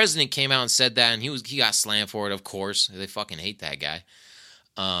 The president came out and said that, and he got slammed for it, of course. They fucking hate that guy.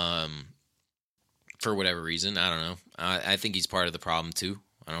 For whatever reason, I don't know. I think he's part of the problem, too.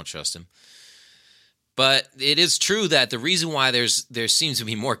 I don't trust him. But it is true that the reason why there seems to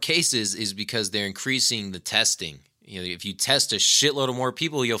be more cases is because they're increasing the testing. If you test a shitload of more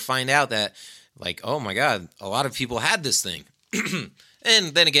people, you'll find out that, oh my God, a lot of people had this thing.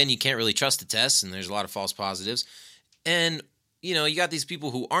 And then again, you can't really trust the tests, and there's a lot of false positives. And, you got these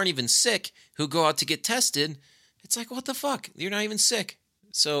people who aren't even sick who go out to get tested. It's like, what the fuck? You're not even sick.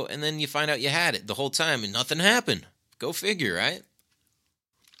 So, and then you find out you had it the whole time and nothing happened. Go figure, right?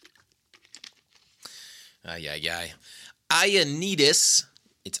 Ioannidis,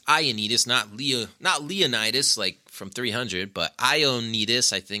 it's Ioannidis, not Leonidas, like from 300, but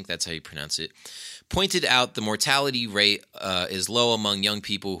Ioannidis, I think that's how you pronounce it, pointed out the mortality rate is low among young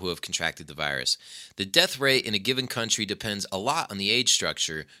people who have contracted the virus. The death rate in a given country depends a lot on the age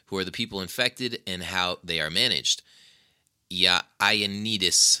structure, who are the people infected, and how they are managed.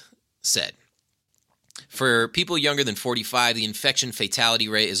 Ioannidis said. For people younger than 45, the infection fatality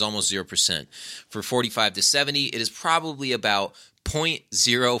rate is almost 0%. For 45 to 70, it is probably about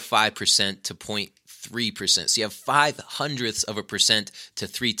 0.05% to 0.3%. So you have 0.05% to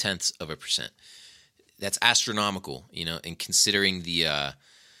 0.3%. That's astronomical, and considering the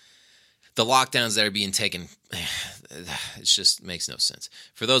lockdowns that are being taken, it just makes no sense.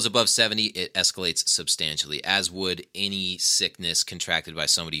 For those above 70, it escalates substantially, as would any sickness contracted by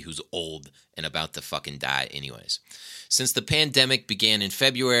somebody who's old and about to fucking die anyways. Since the pandemic began in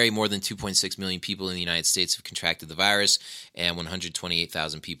February, more than 2.6 million people in the United States have contracted the virus, and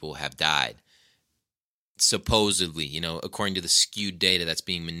 128,000 people have died. Supposedly, according to the skewed data that's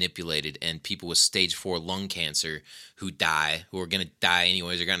being manipulated, and people with stage 4 lung cancer who are going to die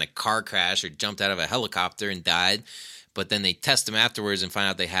anyways, or got in a car crash or jumped out of a helicopter and died, but then they test them afterwards and find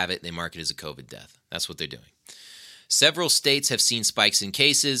out they have it, and they mark it as a COVID death. That's what they're doing. Several states have seen spikes in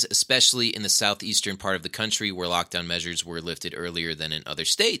cases, especially in the southeastern part of the country where lockdown measures were lifted earlier than in other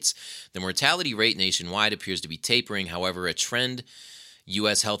states. The mortality rate nationwide appears to be tapering, however, a trend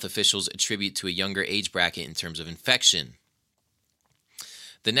U.S. health officials attribute to a younger age bracket in terms of infection.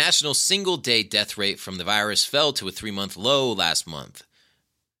 The national single-day death rate from the virus fell to a 3-month low last month.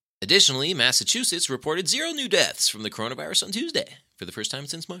 Additionally, Massachusetts reported 0 new deaths from the coronavirus on Tuesday for the first time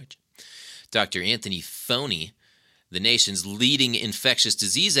since March. Dr. Anthony Fauci, the nation's leading infectious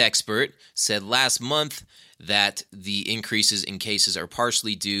disease expert, said last month that the increases in cases are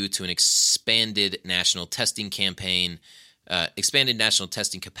partially due to an expanded national testing campaign, expanded national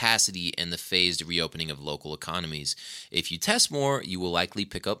testing capacity, and the phased reopening of local economies. If you test more, you will likely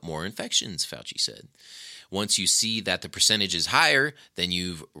pick up more infections, Fauci said. Once you see that the percentage is higher, then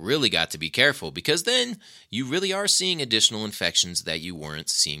you've really got to be careful, because then you really are seeing additional infections that you weren't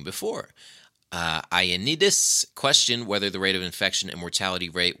seeing before. Ioannidis questioned whether the rate of infection and mortality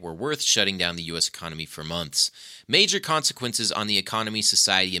rate were worth shutting down the U.S. economy for months. Major consequences on the economy,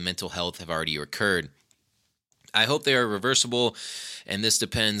 society, and mental health have already occurred. I hope they are reversible, and this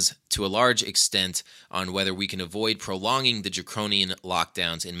depends to a large extent on whether we can avoid prolonging the draconian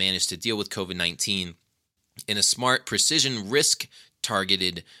lockdowns and manage to deal with COVID-19 in a smart, precision,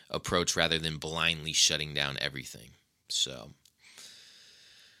 risk-targeted approach rather than blindly shutting down everything. So,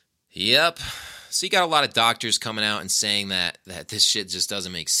 yep. So you got a lot of doctors coming out and saying that this shit just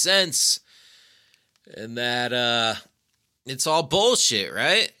doesn't make sense and that it's all bullshit,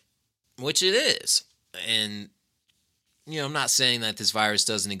 right? Which it is. And I'm not saying that this virus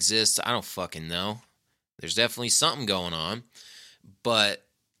doesn't exist. I don't fucking know. There's definitely something going on, but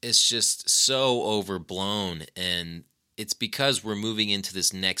it's just so overblown, and it's because we're moving into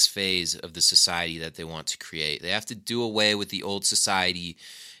this next phase of the society that they want to create. They have to do away with the old society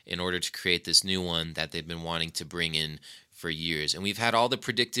in order to create this new one that they've been wanting to bring in for years. And we've had all the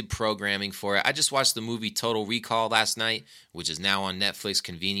predicted programming for it. I just watched the movie Total Recall last night, which is now on Netflix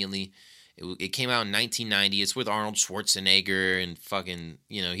conveniently. It came out in 1990. It's with Arnold Schwarzenegger and fucking,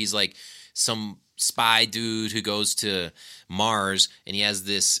 he's like some spy dude who goes to Mars, and he has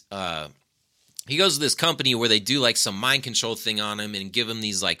this he goes to this company where they do like some mind control thing on him and give him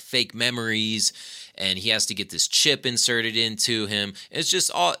these like fake memories, and he has to get this chip inserted into him. It's just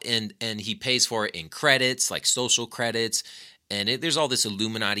all, and he pays for it in credits, like social credits, and there's all this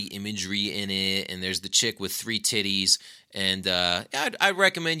Illuminati imagery in it, and there's the chick with 3 titties, and I'd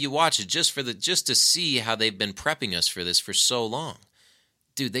recommend you watch it just to see how they've been prepping us for this for so long.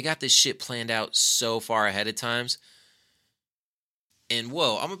 Dude, they got this shit planned out so far ahead of times. And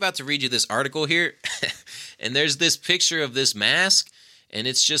whoa, I'm about to read you this article here. And there's this picture of this mask, and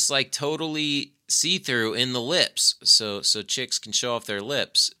it's just like totally see-through in the lips. So chicks can show off their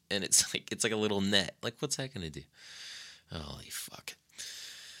lips, and it's like a little net. Like, what's that gonna do? Holy fuck.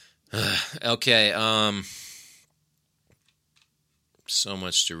 Okay, so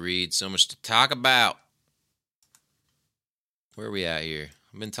much to read, so much to talk about. Where are we at here?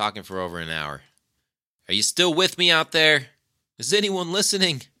 I've been talking for over an hour. Are you still with me out there? Is anyone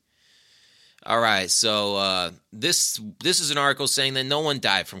listening? All right, so this is an article saying that no one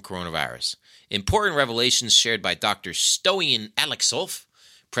died from coronavirus. Important revelations shared by Dr. Stoyan Alexov,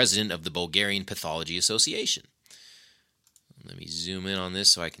 president of the Bulgarian Pathology Association. Let me zoom in on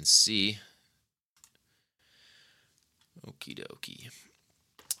this so I can see. Okie dokie.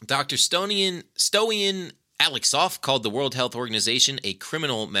 Dr. Stoyan Alexov called the World Health Organization a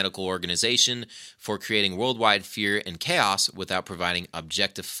criminal medical organization for creating worldwide fear and chaos without providing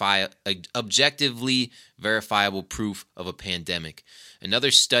objectively verifiable proof of a pandemic. Another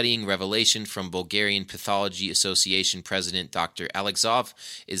stunning revelation from Bulgarian Pathology Association President Dr. Alexov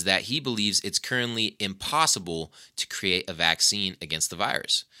is that he believes it's currently impossible to create a vaccine against the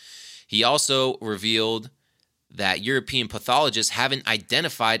virus. He also revealed that European pathologists haven't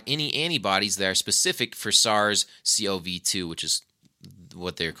identified any antibodies that are specific for SARS-CoV-2, which is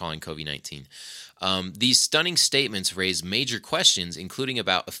what they're calling COVID-19. These stunning statements raise major questions, including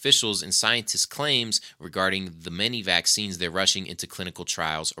about officials' and scientists' claims regarding the many vaccines they're rushing into clinical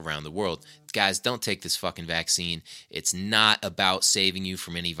trials around the world. Guys, don't take this fucking vaccine. It's not about saving you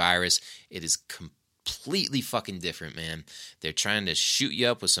from any virus. It is completely fucking different, man. They're trying to shoot you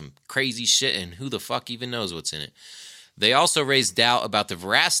up with some crazy shit, and who the fuck even knows what's in it. They also raised doubt about the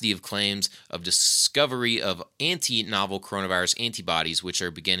veracity of claims of discovery of anti-novel coronavirus antibodies, which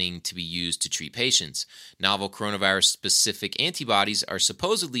are beginning to be used to treat patients. Novel coronavirus-specific antibodies are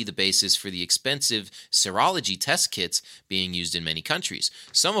supposedly the basis for the expensive serology test kits being used in many countries,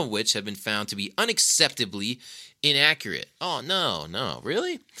 some of which have been found to be unacceptably inaccurate. Oh, no,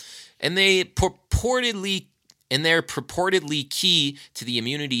 really? And they're purportedly key to the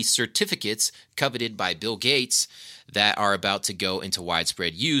immunity certificates coveted by Bill Gates that are about to go into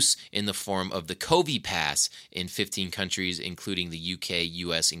widespread use in the form of the COVID Pass in 15 countries, including the UK,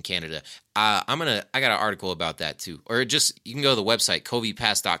 US, and Canada. I got an article about that too. Or just, you can go to the website,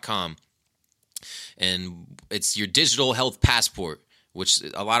 covidpass.com, and it's your digital health passport, which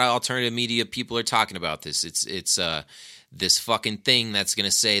a lot of alternative media people are talking about this. It's this fucking thing that's going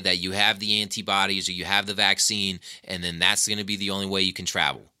to say that you have the antibodies or you have the vaccine, and then that's going to be the only way you can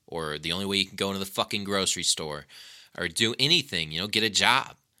travel, or the only way you can go into the fucking grocery store or do anything, get a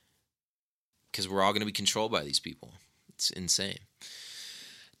job, because we're all going to be controlled by these people. It's insane.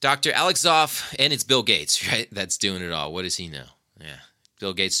 Dr. Alexov, and it's Bill Gates, right? That's doing it all. What does he know? Yeah.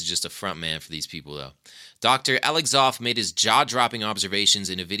 Bill Gates is just a front man for these people, though. Dr. Alexov made his jaw-dropping observations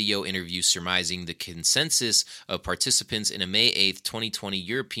in a video interview surmising the consensus of participants in a May 8, 2020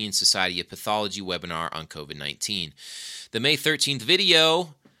 European Society of Pathology webinar on COVID-19. The May 13th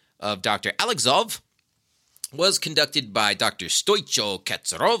video of Dr. Alexov was conducted by Dr. Stoicho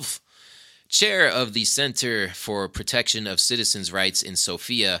Katsarov, chair of the Center for Protection of Citizens' Rights in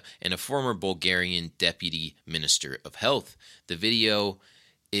Sofia and a former Bulgarian deputy minister of health. The video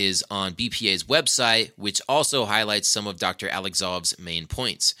is on BPA's website, which also highlights some of Dr. Alexov's main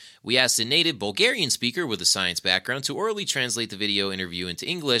points. We asked a native Bulgarian speaker with a science background to orally translate the video interview into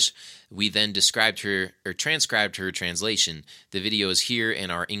English. We then transcribed her translation. The video is here, and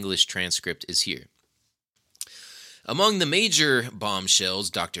our English transcript is here. Among the major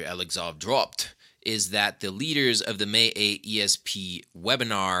bombshells Dr. Alexov dropped is that the leaders of the May 8 ESP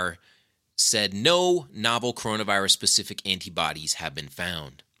webinar said no novel coronavirus-specific antibodies have been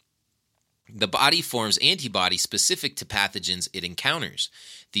found. The body forms antibodies specific to pathogens it encounters.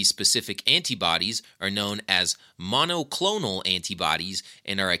 These specific antibodies are known as monoclonal antibodies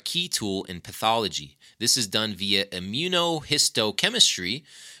and are a key tool in pathology. This is done via immunohistochemistry,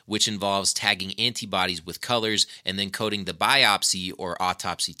 which involves tagging antibodies with colors and then coating the biopsy or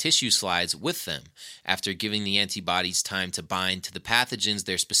autopsy tissue slides with them. After giving the antibodies time to bind to the pathogens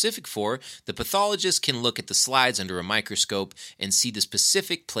they're specific for, the pathologist can look at the slides under a microscope and see the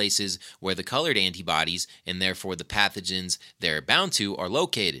specific places where the colored antibodies, and therefore the pathogens they're bound to, are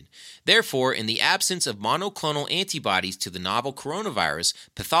located. Therefore, in the absence of monoclonal antibodies to the novel coronavirus,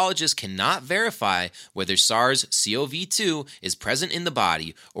 pathologists cannot verify whether SARS-CoV-2 is present in the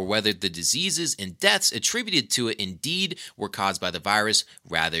body or whether the diseases and deaths attributed to it indeed were caused by the virus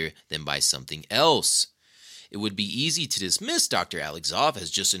rather than by something else. It would be easy to dismiss Dr. Alexov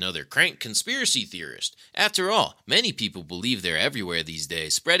as just another crank conspiracy theorist. After all, many people believe they're everywhere these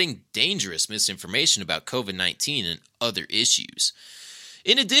days, spreading dangerous misinformation about COVID-19 and other issues.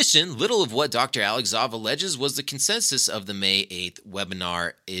 In addition, little of what Dr. Alexov alleges was the consensus of the May 8th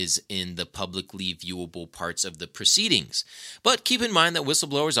webinar is in the publicly viewable parts of the proceedings. But keep in mind that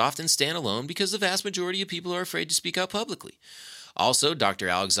whistleblowers often stand alone because the vast majority of people are afraid to speak out publicly. Also, Dr.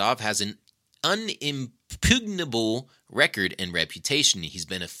 Alexov has an unimpugnable record and reputation. He's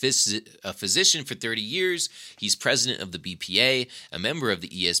been a physician for 30 years. He's president of the BPA, a member of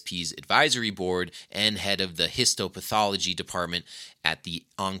the ESP's advisory board, and head of the histopathology department at the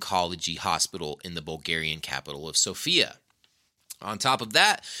oncology hospital in the Bulgarian capital of Sofia. On top of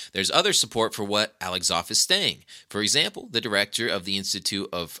that, there's other support for what Alexov is saying. For example, the director of the Institute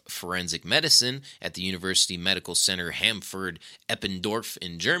of Forensic Medicine at the University Medical Center Hamburg-Eppendorf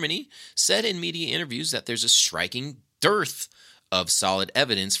in Germany said in media interviews that there's a striking dearth of solid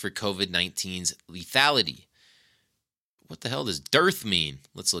evidence for COVID-19's lethality. What the hell does dearth mean?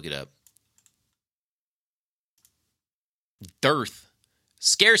 Let's look it up. Dearth.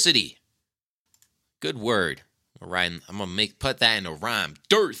 Scarcity. Good word. I'm gonna put that in a rhyme.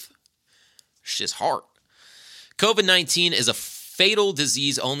 Dearth. Shit's hard. COVID-19 is a fatal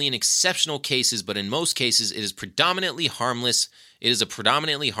disease only in exceptional cases, but in most cases it is predominantly harmless. It is a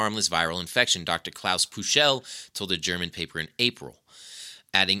predominantly harmless viral infection, Dr. Klaus Puschel told a German paper in April.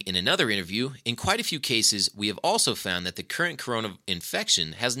 Adding in another interview, in quite a few cases, we have also found that the current corona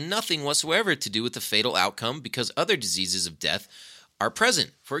infection has nothing whatsoever to do with the fatal outcome because other diseases of death are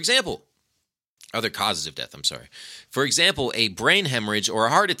present. For example, other causes of death, For example, a brain hemorrhage or a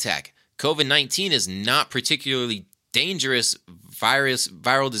heart attack. COVID-19 is not particularly dangerous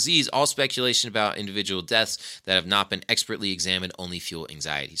viral disease. All speculation about individual deaths that have not been expertly examined only fuel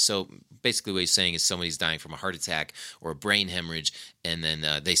anxiety. So basically what he's saying is somebody's dying from a heart attack or a brain hemorrhage, and then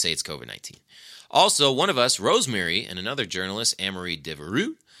they say it's COVID-19. Also, one of us, Rosemary, and another journalist, Anne-Marie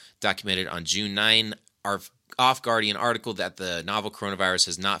Devereux, documented on June 9 our off-Guardian article that the novel coronavirus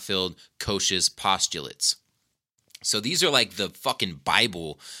has not filled Koch's postulates. So these are like the fucking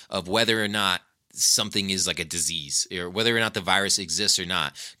Bible of whether or not something is like a disease or whether or not the virus exists or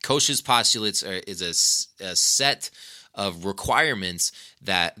not. Koch's postulates is a set of requirements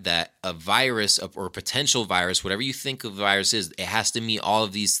that a virus or potential virus, whatever you think of the virus is, it has to meet all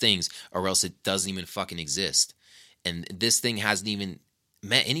of these things or else it doesn't even fucking exist. And this thing hasn't even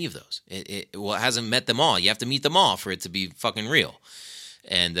met any of those. It hasn't met them all. You have to meet them all for it to be fucking real.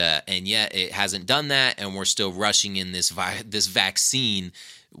 And yet it hasn't done that, and we're still rushing in this vaccine,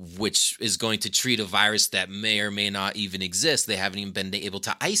 which is going to treat a virus that may or may not even exist. They haven't even been able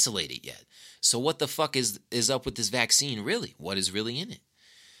to isolate it yet. So what the fuck is up with this vaccine, really? What is really in it?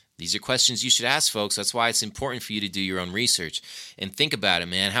 These are questions you should ask, folks. That's why it's important for you to do your own research. And think about it,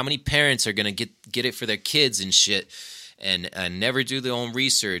 man. How many parents are going to get it for their kids and shit and never do their own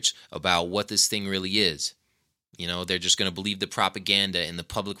research about what this thing really is? You know, they're just going to believe the propaganda and the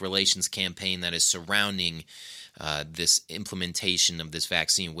public relations campaign that is surrounding this implementation of this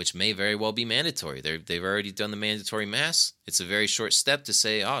vaccine, which may very well be mandatory. They've already done the mandatory masks. It's a very short step to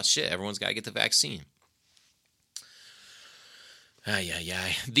say, oh, shit, everyone's got to get the vaccine.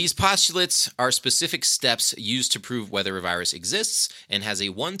 These postulates are specific steps used to prove whether a virus exists and has a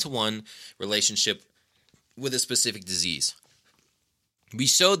one-to-one relationship with a specific disease. We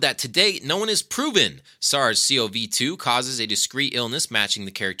showed that to date, no one has proven SARS-CoV-2 causes a discrete illness matching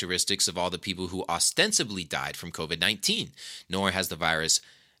the characteristics of all the people who ostensibly died from COVID-19, nor has the virus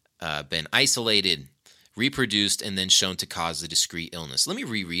been isolated, reproduced, and then shown to cause the discrete illness. Let me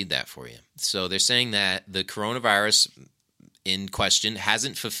reread that for you. So they're saying that the coronavirus in question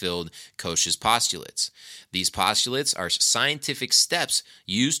hasn't fulfilled Koch's postulates. These postulates are scientific steps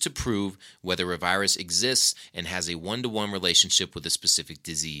used to prove whether a virus exists and has a one-to-one relationship with a specific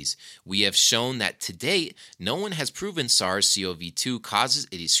disease. We have shown that to date, no one has proven SARS-CoV-2 causes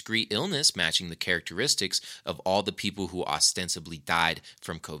a discrete illness matching the characteristics of all the people who ostensibly died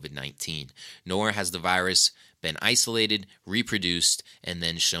from COVID-19. Nor has the virus been isolated, reproduced, and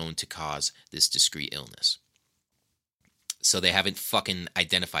then shown to cause this discrete illness. So they haven't fucking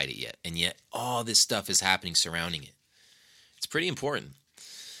identified it yet. And yet all this stuff is happening surrounding it. It's pretty important.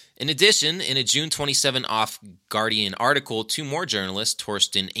 In addition, in a June 27 Off Guardian article, two more journalists,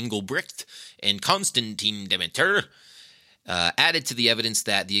 Torsten Engelbrecht and Konstantin Demeter, added to the evidence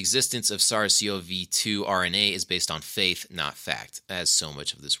that the existence of SARS-CoV-2 RNA is based on faith, not fact, as so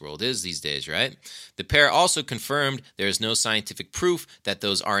much of this world is these days, right? The pair also confirmed there is no scientific proof that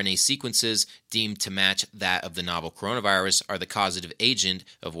those RNA sequences deemed to match that of the novel coronavirus are the causative agent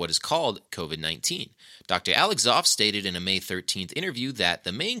of what is called COVID-19. Dr. Alexov stated in a May 13th interview that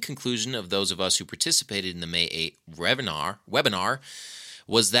the main conclusion of those of us who participated in the May 8 webinar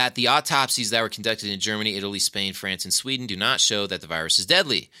was that the autopsies that were conducted in Germany, Italy, Spain, France, and Sweden do not show that the virus is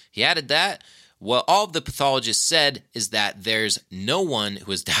deadly. He added that what all of the pathologists said is that there's no one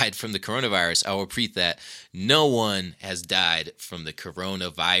who has died from the coronavirus. I will repeat that. No one has died from the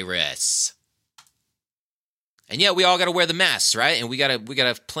coronavirus. And yet we all got to wear the masks, right? And we got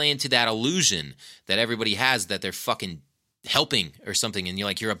to play into that illusion that everybody has that they're fucking helping or something. And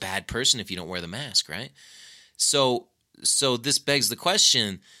you're a bad person if you don't wear the mask, right? So this begs the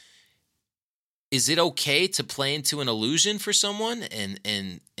question, is it okay to play into an illusion for someone?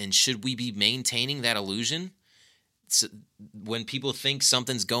 And should we be maintaining that illusion when people think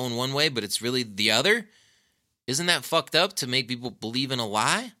something's going one way, but it's really the other? Isn't that fucked up to make people believe in a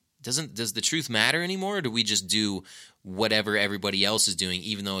lie? Does the truth matter anymore? Or do we just do whatever everybody else is doing,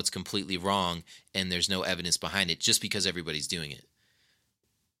 even though it's completely wrong and there's no evidence behind it, just because everybody's doing it?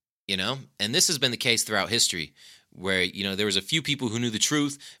 And this has been the case throughout history, where, there was a few people who knew the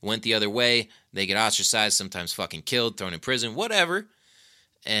truth, went the other way, they get ostracized, sometimes fucking killed, thrown in prison, whatever.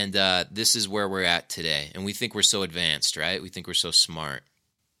 And this is where we're at today. And we think we're so advanced, right? We think we're so smart.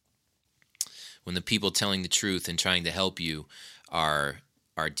 When the people telling the truth and trying to help you are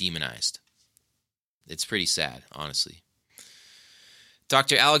demonized. It's pretty sad, honestly.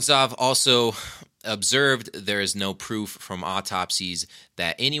 Dr. Alexov also observed there is no proof from autopsies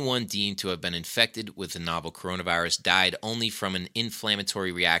that anyone deemed to have been infected with the novel coronavirus died only from an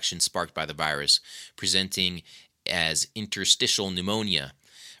inflammatory reaction sparked by the virus, presenting as interstitial pneumonia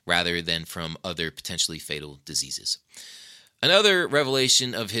rather than from other potentially fatal diseases. Another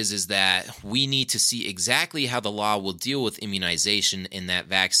revelation of his is that we need to see exactly how the law will deal with immunization and that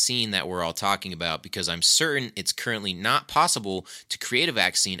vaccine that we're all talking about, because I'm certain it's currently not possible to create a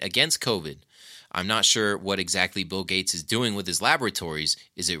vaccine against COVID. I'm not sure what exactly Bill Gates is doing with his laboratories.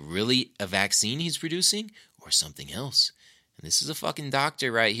 Is it really a vaccine he's producing or something else? And this is a fucking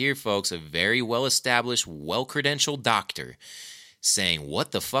doctor right here, folks, a very well-established, well-credentialed doctor, saying,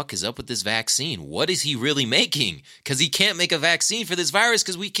 what the fuck is up with this vaccine? What is he really making? Because he can't make a vaccine for this virus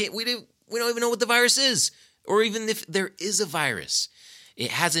because we don't even know what the virus is, or even if there is a virus.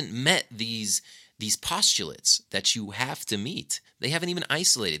 It hasn't met these postulates that you have to meet. They haven't even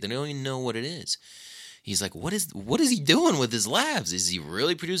isolated. They don't even know what it is. He's like, what is he doing with his labs? Is he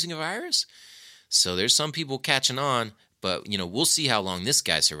really producing a virus? So there's some people catching on, but we'll see how long this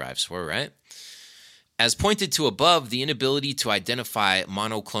guy survives for, right? As pointed to above, the inability to identify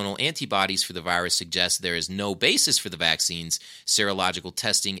monoclonal antibodies for the virus suggests there is no basis for the vaccines, serological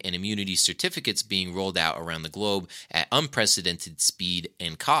testing, and immunity certificates being rolled out around the globe at unprecedented speed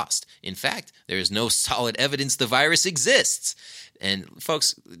and cost. In fact, there is no solid evidence the virus exists. And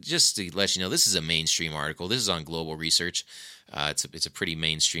folks, just to let you know, this is a mainstream article. This is on Global Research. It's a pretty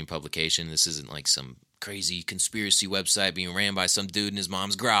mainstream publication. This isn't like some crazy conspiracy website being ran by some dude in his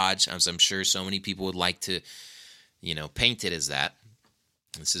mom's garage. I'm sure so many people would like to, paint it as that.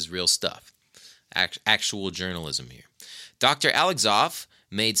 This is real stuff. Actual journalism here. Dr. Alexov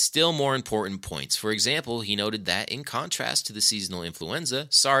made still more important points. For example, he noted that in contrast to the seasonal influenza,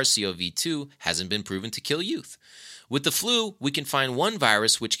 SARS-CoV-2 hasn't been proven to kill youth. With the flu, we can find one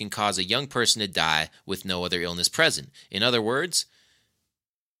virus which can cause a young person to die with no other illness present. In other words,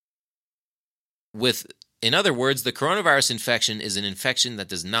 the coronavirus infection is an infection that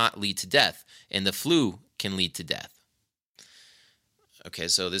does not lead to death, and the flu can lead to death. Okay,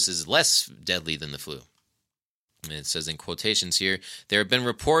 so this is less deadly than the flu. And it says in quotations here, there have been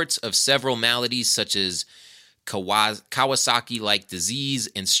reports of several maladies such as Kawasaki-like disease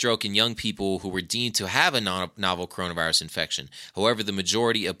and stroke in young people who were deemed to have a novel coronavirus infection. However, the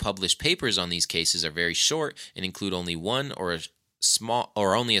majority of published papers on these cases are very short and include only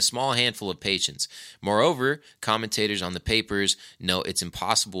only a small handful of patients. Moreover, commentators on the papers note it's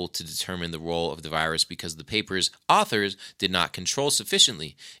impossible to determine the role of the virus because the paper's authors did not control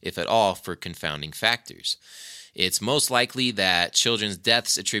sufficiently, if at all, for confounding factors. It's most likely that children's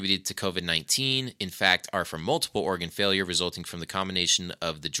deaths attributed to COVID-19, in fact, are from multiple organ failure resulting from the combination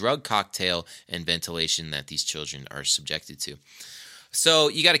of the drug cocktail and ventilation that these children are subjected to. So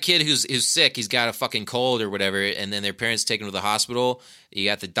you got a kid who's sick, he's got a fucking cold or whatever, and then their parents take him to the hospital. You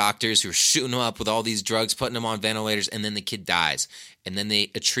got the doctors who are shooting him up with all these drugs, putting him on ventilators, and then the kid dies. And then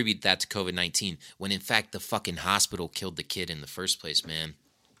they attribute that to COVID-19, when in fact the fucking hospital killed the kid in the first place, man.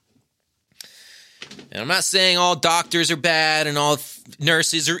 And I'm not saying all doctors are bad and all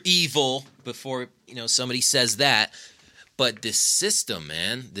nurses are evil before, somebody says that. But this system,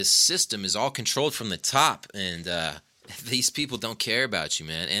 man, this system is all controlled from the top. And these people don't care about you,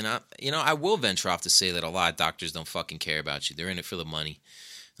 man. And, I will venture off to say that a lot of doctors don't fucking care about you. They're in it for the money.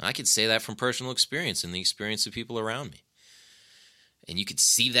 And I can say that from personal experience and the experience of people around me. And you could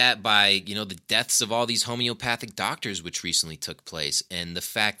see that by, the deaths of all these homeopathic doctors which recently took place. And the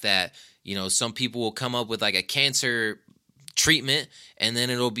fact that, some people will come up with like a cancer treatment and then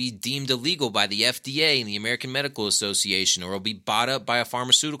it'll be deemed illegal by the FDA and the American Medical Association, or it'll be bought up by a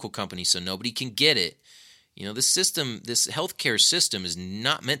pharmaceutical company so nobody can get it. This system, this healthcare system is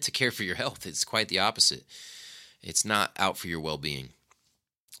not meant to care for your health. It's quite the opposite. It's not out for your well-being.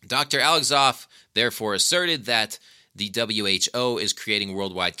 Dr. Alexoff therefore asserted that the WHO is creating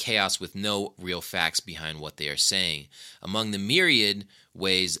worldwide chaos with no real facts behind what they are saying. Among the myriad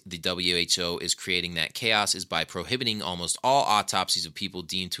ways the WHO is creating that chaos is by prohibiting almost all autopsies of people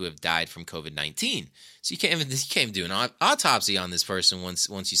deemed to have died from COVID-19. So you can't even do an autopsy on this person once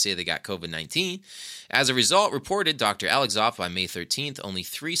you say they got COVID-19. As a result, reported Dr. Alexoff by May 13th, only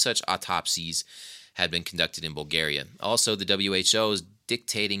 3 such autopsies had been conducted in Bulgaria. Also, the WHO is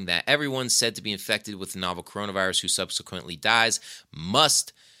dictating that everyone said to be infected with the novel coronavirus who subsequently dies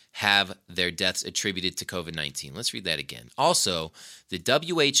must have their deaths attributed to COVID-19. Let's read that again. Also, the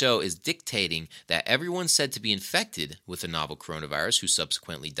WHO is dictating that everyone said to be infected with the novel coronavirus who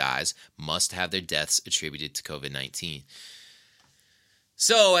subsequently dies must have their deaths attributed to COVID-19.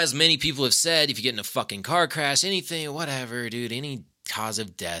 So, as many people have said, if you get in a fucking car crash, anything, whatever, dude, any cause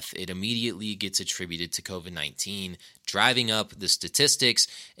of death, it immediately gets attributed to COVID-19, driving up the statistics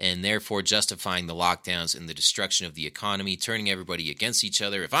and therefore justifying the lockdowns and the destruction of the economy, turning everybody against each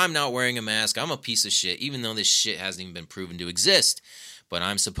other. If I'm not wearing a mask, I'm a piece of shit, even though this shit hasn't even been proven to exist. But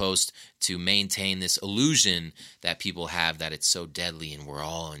I'm supposed to maintain this illusion that people have that it's so deadly and we're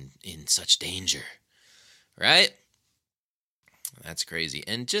all in such danger. Right? That's crazy.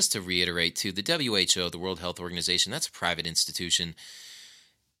 And just to reiterate, too, the WHO, the World Health Organization, that's a private institution,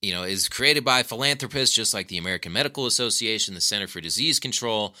 is created by philanthropists just like the American Medical Association, the Center for Disease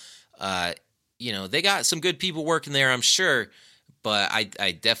Control. They got some good people working there, I'm sure, but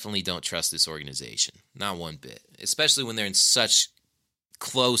I definitely don't trust this organization. Not one bit, especially when they're in such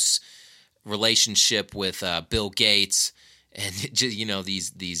close relationship with Bill Gates and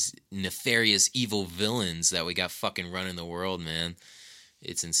just, these nefarious evil villains that we got fucking running the world, man.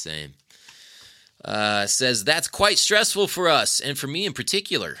 It's insane. Says, that's quite stressful for us, and for me in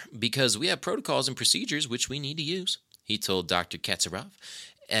particular, because we have protocols and procedures which we need to use, he told Dr. Katsarov.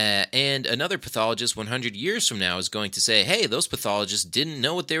 And another pathologist 100 years from now is going to say, hey, those pathologists didn't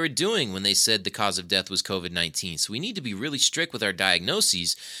know what they were doing when they said the cause of death was COVID-19. So we need to be really strict with our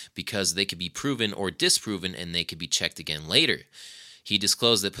diagnoses because they could be proven or disproven and they could be checked again later. He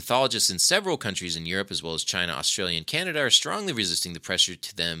disclosed that pathologists in several countries in Europe, as well as China, Australia, and Canada, are strongly resisting the pressure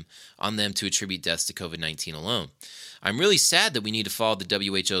on them to attribute deaths to COVID-19 alone. I'm really sad that we need to follow the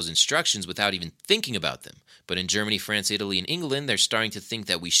WHO's instructions without even thinking about them. But in Germany, France, Italy, and England, they're starting to think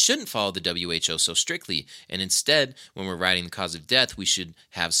that we shouldn't follow the WHO so strictly. And instead, when we're writing the cause of death, we should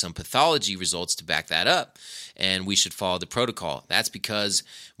have some pathology results to back that up. And we should follow the protocol. That's because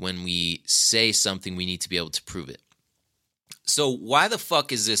when we say something, we need to be able to prove it. So why the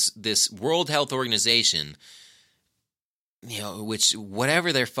fuck is this World Health Organization, which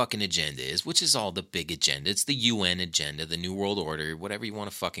whatever their fucking agenda is, which is all the big agenda, it's the UN agenda, the New World Order, whatever you want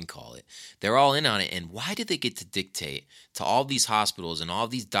to fucking call it. They're all in on it. And why did they get to dictate to all these hospitals and all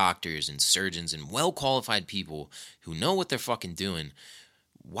these doctors and surgeons and well-qualified people who know what they're fucking doing?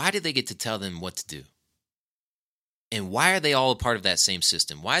 Why did they get to tell them what to do? And why are they all a part of that same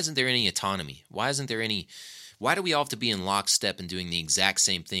system? Why isn't there any autonomy? Why do we all have to be in lockstep and doing the exact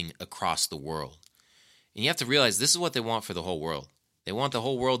same thing across the world? And you have to realize this is what they want for the whole world. They want the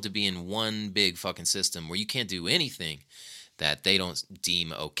whole world to be in one big fucking system where you can't do anything that they don't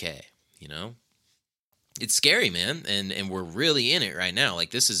deem okay, you know? It's scary, man, and we're really in it right now.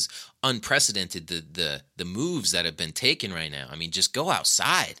 Like, this is unprecedented, the moves that have been taken right now. I mean, just go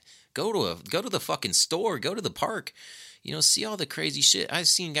outside. Go to the fucking store, go to the park. You know, see all the crazy shit. I've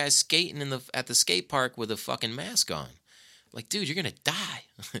seen guys skating at the skate park with a fucking mask on. Like, dude, you're going to die.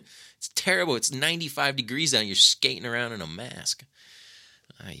 It's terrible. It's 95 degrees out and you're skating around in a mask.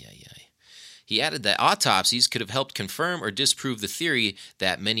 Ay, ay, ay. He added that autopsies could have helped confirm or disprove the theory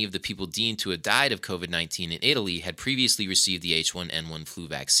that many of the people deemed to have died of COVID-19 in Italy had previously received the H1N1 flu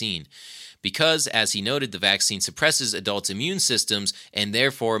vaccine. Because, as he noted, the vaccine suppresses adults' immune systems and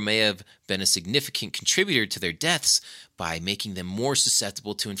therefore may have been a significant contributor to their deaths by making them more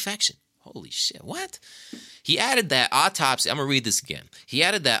susceptible to infection. Holy shit, what? He added that I'm going to read this again. He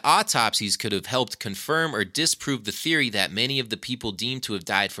added that autopsies could have helped confirm or disprove the theory that many of the people deemed to have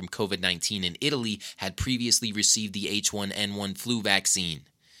died from COVID-19 in Italy had previously received the H1N1 flu vaccine.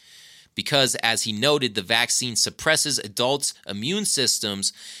 Because, as he noted, the vaccine suppresses adults' immune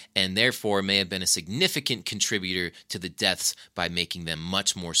systems and therefore may have been a significant contributor to the deaths by making them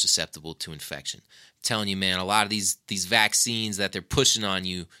much more susceptible to infection. I'm telling you, man, a lot of these vaccines that they're pushing on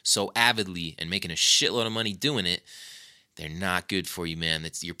you so avidly and making a shitload of money doing it, they're not good for you, man.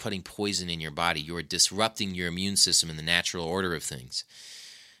 You're putting poison in your body. You're disrupting your immune system in the natural order of things.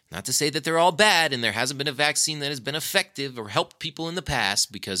 Not to say that they're all bad and there hasn't been a vaccine that has been effective or helped people in the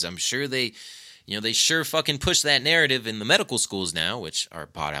past, because I'm sure they sure fucking push that narrative in the medical schools now, which are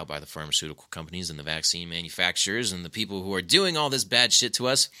bought out by the pharmaceutical companies and the vaccine manufacturers and the people who are doing all this bad shit to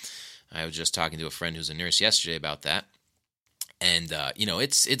us. I was just talking to a friend who's a nurse yesterday about that. And,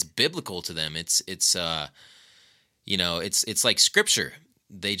 it's biblical to them. It's like scripture.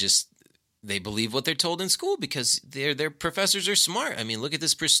 They believe what they're told in school because their professors are smart. I mean, look at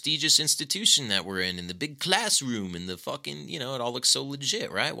this prestigious institution that we're in the big classroom and the fucking, it all looks so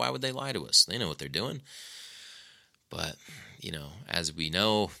legit, right? Why would they lie to us? They know what they're doing. But, as we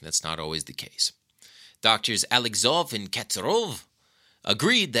know, that's not always the case. Doctors Alexov and Katsarov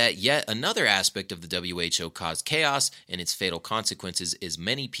agreed that yet another aspect of the WHO caused chaos and its fatal consequences is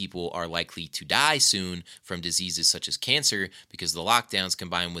many people are likely to die soon from diseases such as cancer because the lockdowns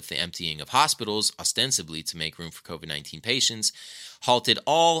combined with the emptying of hospitals, ostensibly to make room for COVID-19 patients, halted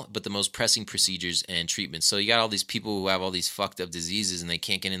all but the most pressing procedures and treatments. So you got all these people who have all these fucked up diseases and they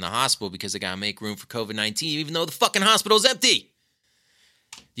can't get in the hospital because they got to make room for COVID-19 even though the fucking hospital's empty.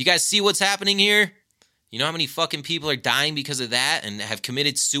 You guys see what's happening here? You know how many fucking people are dying because of that and have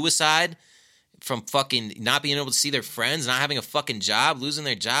committed suicide from fucking not being able to see their friends, not having a fucking job, losing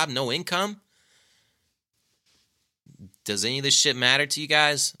their job, no income? Does any of this shit matter to you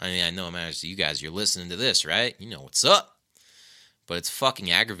guys? I mean, I know it matters to you guys. You're listening to this, right? You know what's up. But it's fucking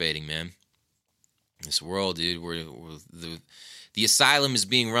aggravating, man. This world, dude, the asylum is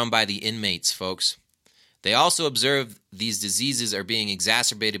being run by the inmates, folks. They also observe these diseases are being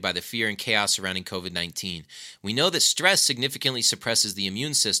exacerbated by the fear and chaos surrounding COVID-19. We know that stress significantly suppresses the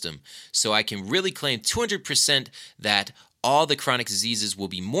immune system, so I can really claim 200% that all the chronic diseases will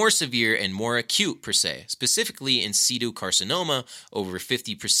be more severe and more acute per se. Specifically in situ carcinoma, over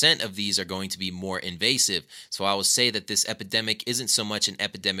 50% of these are going to be more invasive. So I will say that this epidemic isn't so much an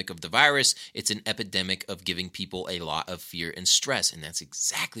epidemic of the virus, it's an epidemic of giving people a lot of fear and stress, and that's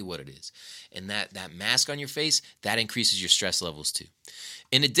exactly what it is. And that mask on your face, that increases your stress levels too.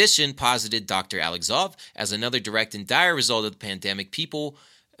 In addition, posited Dr. Alexov, as another direct and dire result of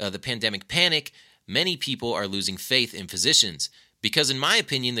the pandemic panic, many people are losing faith in physicians. Because in my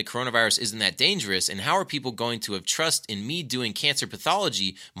opinion, the coronavirus isn't that dangerous, and how are people going to have trust in me doing cancer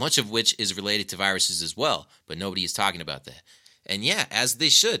pathology, much of which is related to viruses as well? But nobody is talking about that. And yeah, as they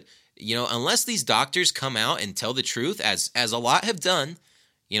should. Unless these doctors come out and tell the truth, as a lot have done,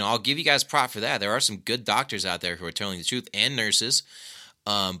 I'll give you guys prop for that. There are some good doctors out there who are telling the truth, and nurses.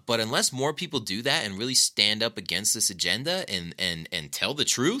 But unless more people do that and really stand up against this agenda and tell the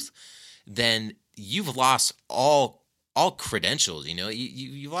truth, then you've lost all credentials,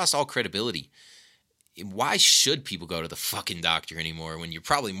 you've lost all credibility. Why should people go to the fucking doctor anymore when you're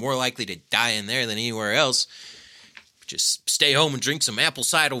probably more likely to die in there than anywhere else? Just stay home and drink some apple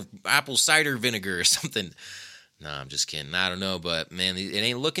cider vinegar or something. No, I'm just kidding. I don't know, but man, it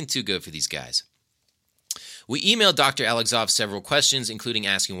ain't looking too good for these guys. We emailed Dr. Alexov several questions, including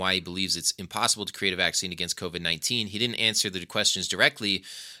asking why he believes it's impossible to create a vaccine against COVID-19. He didn't answer the questions directly.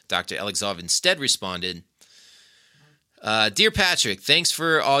 Dr. Alexov instead responded, Dear Patrick, thanks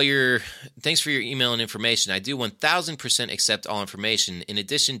for your email and information. I do 1000% accept all information. In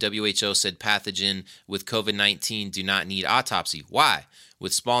addition, WHO said pathogen with COVID-19 do not need autopsy. Why?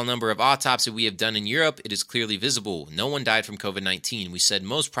 With small number of autopsy we have done in Europe, it is clearly visible. No one died from COVID-19. We said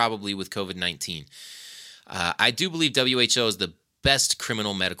most probably with COVID-19. I do believe WHO is the best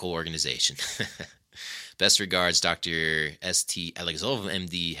criminal medical organization. Best regards, Dr. S.T. Alexov,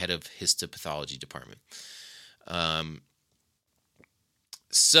 MD, head of histopathology department.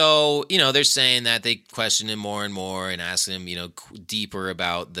 So, they're saying that they question him more and more and asking him, deeper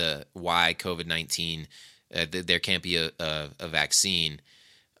about why COVID-19, there can't be a vaccine,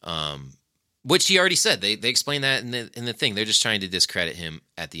 which he already said. They explained that in the thing. They're just trying to discredit him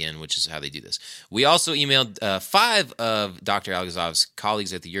at the end, which is how they do this. We also emailed 5 of Dr. Alexov's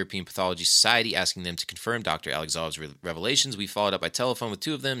colleagues at the European Pathology Society asking them to confirm Dr. Alexov's revelations. We followed up by telephone with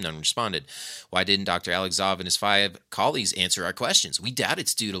 2 of them. None responded. Why didn't Dr. Alexov and his 5 colleagues answer our questions? We doubt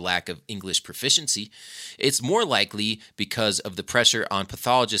it's due to lack of English proficiency. It's more likely because of the pressure on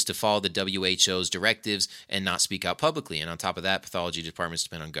pathologists to follow the WHO's directives and not speak out publicly. And on top of that, pathology departments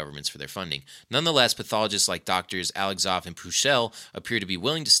depend on governments for their funding. Nonetheless, pathologists like Drs. Alexov and Puchel appear to be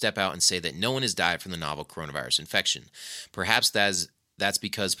willing to step out and say that no one has died from the novel coronavirus infection. Perhaps that's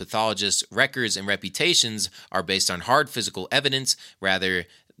because pathologists' records and reputations are based on hard physical evidence rather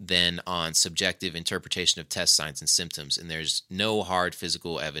than on subjective interpretation of test signs and symptoms, and there's no hard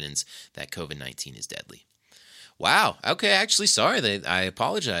physical evidence that COVID-19 is deadly. Wow. Okay, actually, sorry. I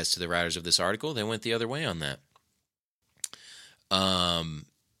apologize to the writers of this article. They went the other way on that.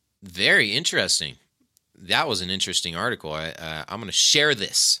 Very interesting. That was an interesting article. I'm going to share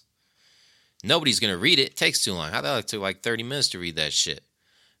this. Nobody's going to read it. It takes too long. I thought it took like 30 minutes to read that shit.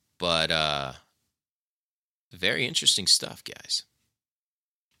 But very interesting stuff, guys.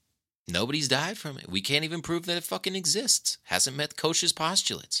 Nobody's died from it. We can't even prove that it fucking exists. Hasn't met Koch's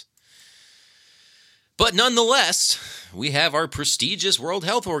postulates. But nonetheless, we have our prestigious World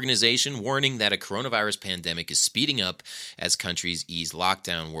Health Organization warning that a coronavirus pandemic is speeding up as countries ease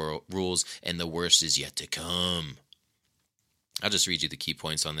lockdown rules and the worst is yet to come. I'll just read you the key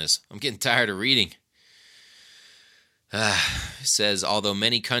points on this. I'm getting tired of reading. It says, although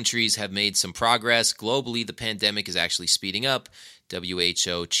many countries have made some progress, globally the pandemic is actually speeding up.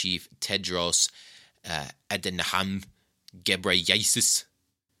 WHO Chief Tedros Adhanom Ghebreyesus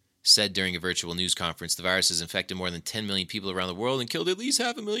said during a virtual news conference, the virus has infected more than 10 million people around the world and killed at least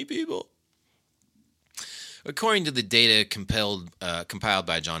 500,000 people. According to the data compiled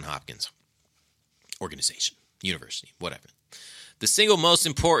by Johns Hopkins Organization, University, whatever. The single most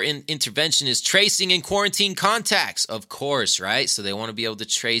important intervention is tracing and quarantine contacts. Of course, right? So they want to be able to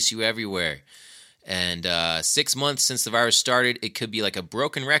trace you everywhere. And 6 months since the virus started, it could be like a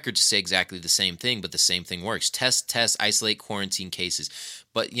broken record to say exactly the same thing, but the same thing works. Test, isolate, quarantine cases.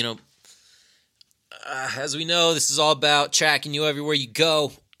 But, as we know, this is all about tracking you everywhere you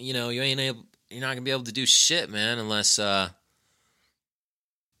go. You're not going to be able to do shit, man, unless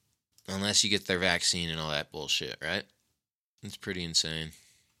you get their vaccine and all that bullshit, right? It's pretty insane.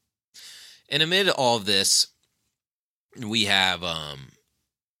 And amid all of this, we have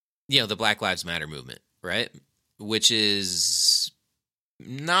the Black Lives Matter movement, right? Which is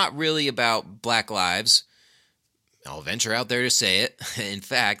not really about Black lives. I'll venture out there to say it. In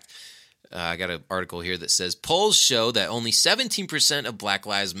fact, I got an article here that says polls show that only 17% of Black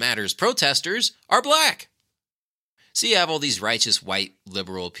Lives Matter's protesters are black. So you have all these righteous white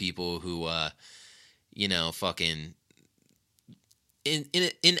liberal people who, fucking,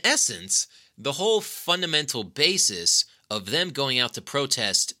 in essence, the whole fundamental basis of them going out to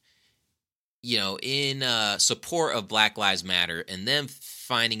protest in support of Black Lives Matter and them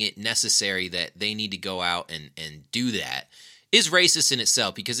finding it necessary that they need to go out and do that is racist in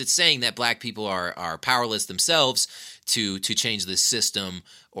itself, because it's saying that black people are powerless themselves to change the system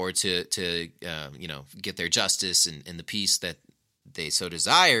or to get their justice and the peace that they so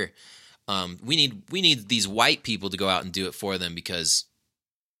desire. We need these white people to go out and do it for them because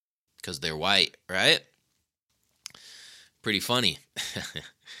they're white, right? Pretty funny.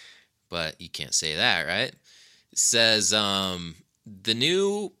 But you can't say that, right? It says the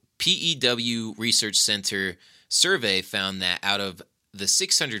new PEW Research Center survey found that out of the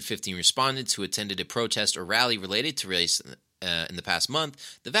 615 respondents who attended a protest or rally related to race in the past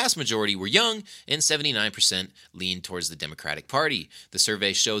month, the vast majority were young and 79% leaned towards the Democratic Party. The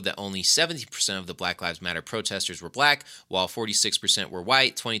survey showed that only 70% of the Black Lives Matter protesters were black, while 46% were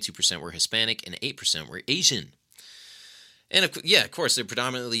white, 22% were Hispanic, and 8% were Asian. And of course, they're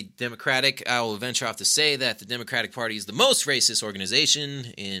predominantly Democratic. I will venture off to say that the Democratic Party is the most racist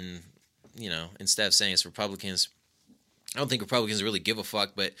organization instead of saying it's Republicans. I don't think Republicans really give a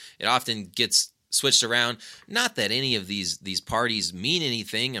fuck, but it often gets switched around. Not that any of these parties mean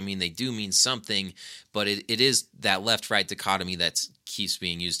anything. I mean, they do mean something, but it is that left-right dichotomy that keeps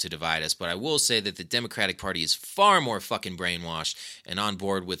being used to divide us. But I will say that the Democratic Party is far more fucking brainwashed and on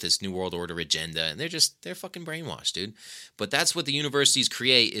board with this New World Order agenda, and they're fucking brainwashed, dude. But that's what the universities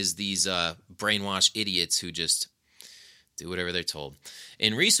create, is these brainwashed idiots who just do whatever they're told.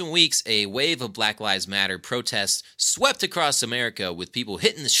 In recent weeks, a wave of Black Lives Matter protests swept across America, with people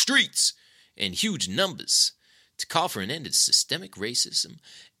hitting the streets in huge numbers to call for an end to systemic racism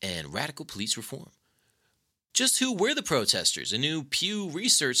and radical police reform. Just who were the protesters? A new Pew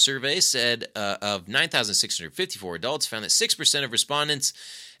Research survey said of 9,654 adults found that 6% of respondents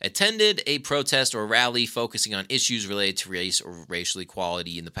attended a protest or rally focusing on issues related to race or racial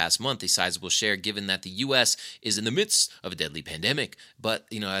equality in the past month, a sizable share given that the U.S. is in the midst of a deadly pandemic. But,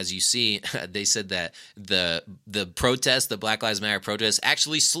 as you see, they said that the protest, the Black Lives Matter protest,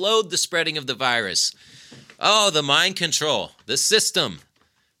 actually slowed the spreading of the virus. Oh, the mind control, the system.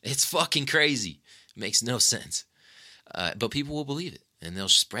 It's fucking crazy. Makes no sense. But people will believe it, and they'll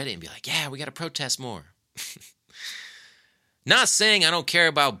spread it and be like, yeah, we got to protest more. Not saying I don't care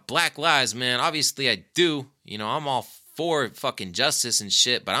about Black lives, man. Obviously I do. I'm all for fucking justice and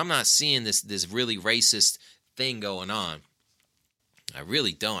shit, but I'm not seeing this really racist thing going on. I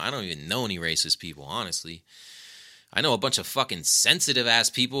really don't. I don't even know any racist people, honestly. I know a bunch of fucking sensitive ass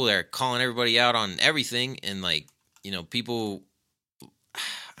people that are calling everybody out on everything, and people,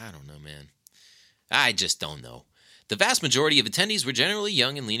 I don't know, man. I just don't know. The vast majority of attendees were generally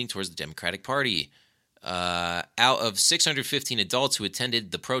young and leaning towards the Democratic Party. Out of 615 adults who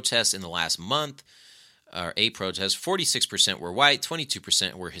attended the protests in the last month, or a protest, 46% were white,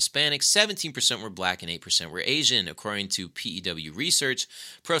 22% were Hispanic, 17% were black, and 8% were Asian. According to PEW research,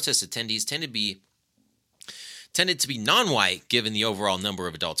 protest attendees tended to be non-white, given the overall number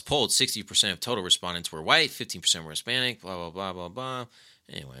of adults polled. 60% of total respondents were white, 15% were Hispanic, blah, blah, blah, blah, blah.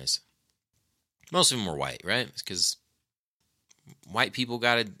 Anyways, most of them were white, right? It's because white people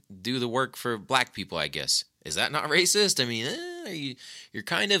got to do the work for black people, I guess. Is that not racist? I mean, you're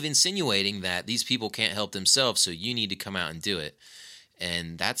kind of insinuating that these people can't help themselves, so you need to come out and do it.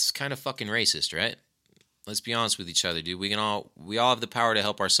 And that's kind of fucking racist, right? Let's be honest with each other, dude. We all have the power to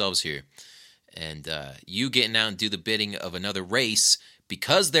help ourselves here. And you getting out and do the bidding of another race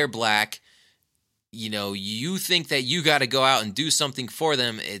because they're black, you think that you got to go out and do something for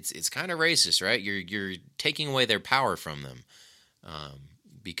them. It's kind of racist, right? You're taking away their power from them.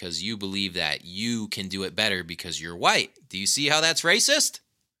 Because you believe that you can do it better because you're white. Do you see how that's racist?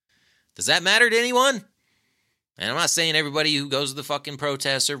 Does that matter to anyone? And I'm not saying everybody who goes to the fucking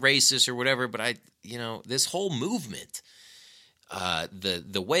protests are racist or whatever, but this whole movement,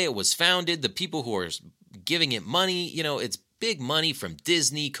 the way it was founded, the people who are giving it money, it's big money from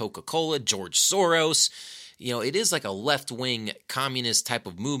Disney, Coca-Cola, George Soros. It is like a left-wing communist type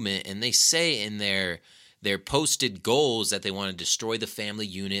of movement, and they say in their posted goals that they want to destroy the family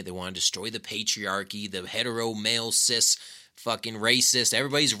unit, they want to destroy the patriarchy, the hetero male cis fucking racist.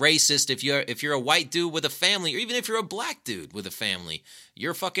 Everybody's racist. If you're a white dude with a family, or even if you're a black dude with a family,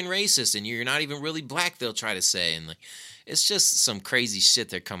 you're fucking racist, and you're not even really black, they'll try to say. And it's just some crazy shit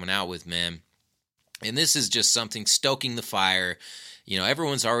they're coming out with, man. And this is just something stoking the fire.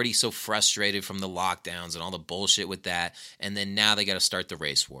 Everyone's already so frustrated from the lockdowns and all the bullshit with that, and then now they got to start the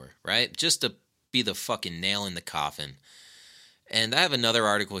race war, right? Just to be the fucking nail in the coffin. And I have another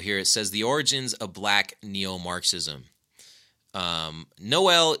article here. It says the origins of black neo-Marxism.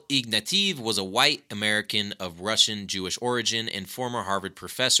 Noel Ignatiev was a white American of Russian Jewish origin and former Harvard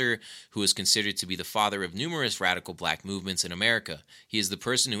professor who is considered to be the father of numerous radical black movements in America. He is the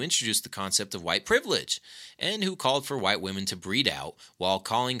person who introduced the concept of white privilege and who called for white women to breed out while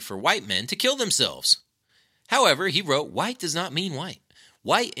calling for white men to kill themselves. However, he wrote, "White does not mean white.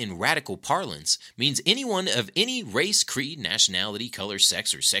 White in radical parlance means anyone of any race, creed, nationality, color,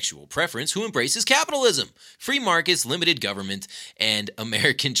 sex, or sexual preference who embraces capitalism, free markets, limited government, and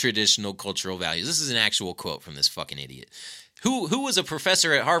American traditional cultural values." This is an actual quote from this fucking idiot. Who was a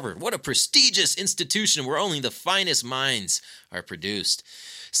professor at Harvard? What a prestigious institution where only the finest minds are produced.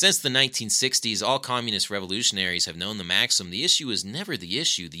 Since the 1960s, all communist revolutionaries have known the maxim, the issue is never the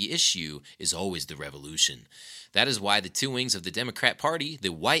issue is always the revolution. That is why the two wings of the Democrat Party,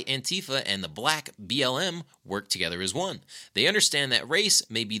 the white Antifa and the black BLM, work together as one. They understand that race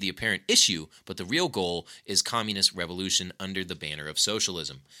may be the apparent issue, but the real goal is communist revolution under the banner of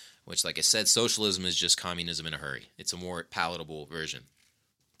socialism, which, like I said, socialism is just communism in a hurry. It's a more palatable version.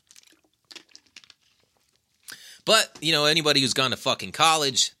 But, anybody who's gone to fucking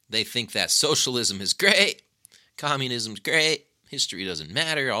college, they think that socialism is great. Communism's great. History doesn't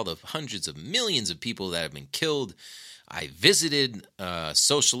matter. All the hundreds of millions of people that have been killed. I visited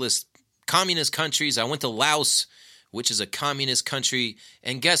socialist, communist countries. I went to Laos, which is a communist country.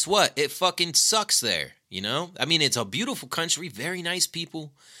 And guess what? It fucking sucks there, you know? I mean, it's a beautiful country, very nice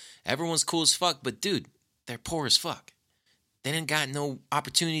people. Everyone's cool as fuck. But, dude, they're poor as fuck. They didn't got no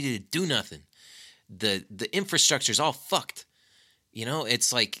opportunity to do nothing. The infrastructure's all fucked. You know,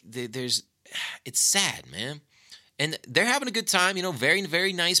 it's like it's sad, man. And they're having a good time, you know, very,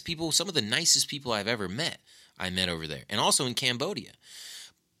 very nice people. Some of the nicest people I've ever met, I met over there. And also in Cambodia.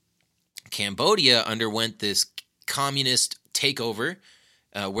 Cambodia underwent this communist takeover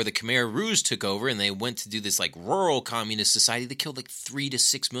where the Khmer Rouge took over, and they went to do this like rural communist society. They killed like 3 to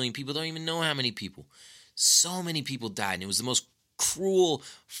 6 million people. Don't even know how many people. So many people died, and it was the most cruel,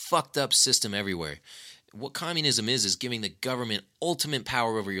 fucked up system everywhere. What communism is giving the government ultimate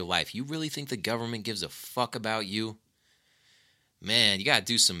power over your life. You really think the government gives a fuck about you? Man, you got to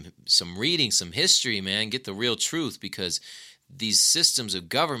do some reading, some history, man. Get the real truth, because these systems of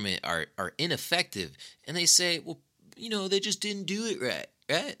government are ineffective. And they say, well, you know, they just didn't do it right?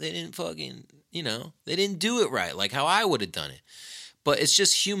 They didn't fucking, you know, they didn't do it right like how I would have done it. But it's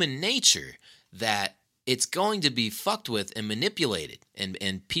just human nature that it's going to be fucked with and manipulated.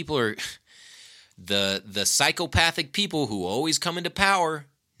 And people are... The psychopathic people who always come into power,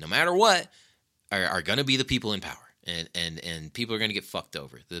 no matter what, are going to be the people in power. And people are going to get fucked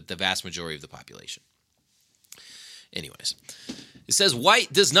over, the vast majority of the population. Anyways, it says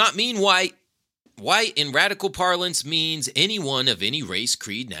white does not mean white. White in radical parlance means anyone of any race,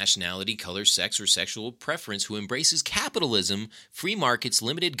 creed, nationality, color, sex, or sexual preference who embraces capitalism, free markets,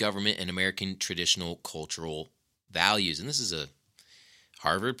 limited government, and American traditional cultural values. And this is a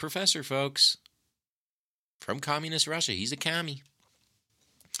Harvard professor, folks. From communist Russia. He's a commie.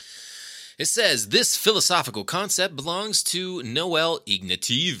 It says, this philosophical concept belongs to Noel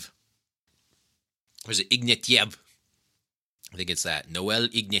Ignatiev. Or is it Ignatiev? I think it's that. Noel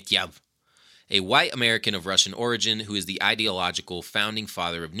Ignatiev. A white American of Russian origin who is the ideological founding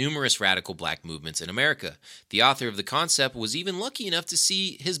father of numerous radical black movements in America. The author of the concept was even lucky enough to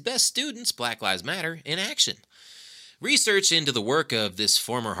see his best students, Black Lives Matter, in action. Research into the work of this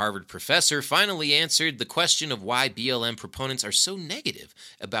former Harvard professor finally answered the question of why BLM proponents are so negative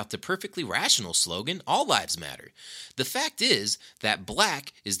about the perfectly rational slogan, All Lives Matter. The fact is that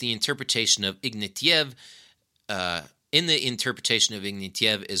black is the interpretation of Ignatiev,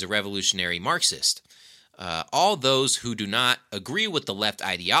 is a revolutionary Marxist. All those who do not agree with the left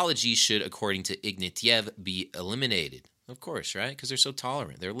ideology should, according to Ignatiev, be eliminated. Of course, right? Because they're so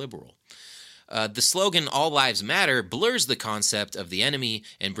tolerant. They're liberal. The slogan, All Lives Matter, blurs the concept of the enemy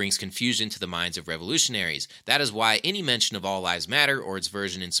and brings confusion to the minds of revolutionaries. That is why any mention of All Lives Matter or its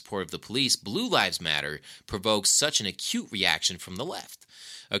version in support of the police, Blue Lives Matter, provokes such an acute reaction from the left.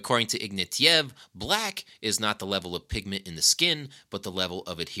 According to Ignatiev, black is not the level of pigment in the skin, but the level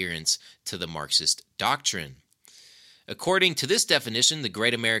of adherence to the Marxist doctrine. According to this definition, the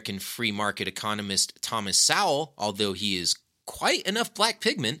great American free market economist Thomas Sowell, although he is quite enough black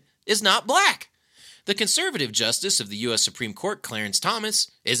pigment, is not black. The conservative justice of the U.S. Supreme Court, Clarence Thomas,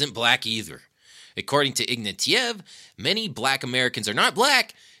 isn't black either. According to Ignatiev, many black Americans are not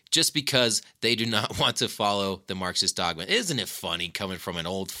black just because they do not want to follow the Marxist dogma. Isn't it funny coming from an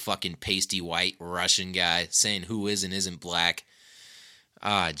old fucking pasty white Russian guy saying who is and isn't black?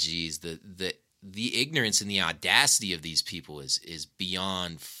 Ah, geez, the ignorance and the audacity of these people is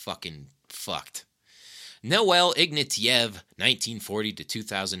beyond fucking fucked. Noel Ignatiev, 1940 to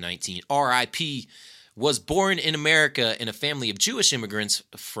 2019, R.I.P., was born in America in a family of Jewish immigrants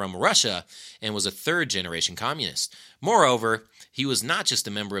from Russia and was a third-generation communist. Moreover, he was not just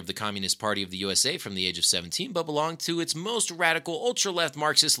a member of the Communist Party of the USA from the age of 17, but belonged to its most radical ultra-left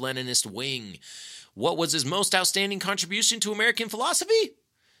Marxist-Leninist wing. What was his most outstanding contribution to American philosophy?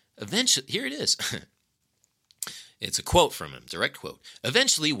 Eventually, here it is. It's a quote from him, direct quote.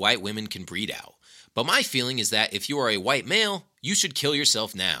 Eventually, white women can breed out. But my feeling is that if you are a white male, you should kill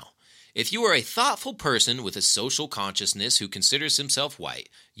yourself now. If you are a thoughtful person with a social consciousness who considers himself white,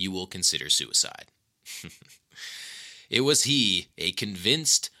 you will consider suicide. It was he, a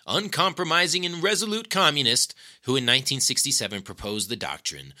convinced, uncompromising, and resolute communist, who in 1967 proposed the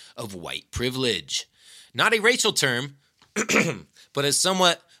doctrine of white privilege. Not a racial term, but a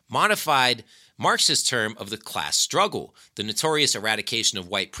somewhat modified Marxist term of the class struggle. The notorious eradication of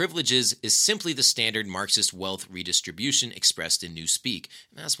white privileges is simply the standard Marxist wealth redistribution expressed in Newspeak.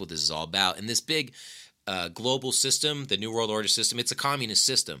 And that's what this is all about. And this big global system, the New World Order system, it's a communist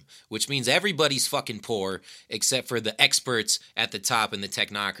system, which means everybody's fucking poor except for the experts at the top and the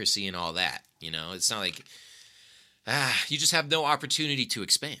technocracy and all that. You know, it's not like you just have no opportunity to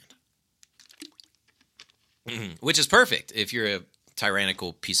expand. Which is perfect if you're a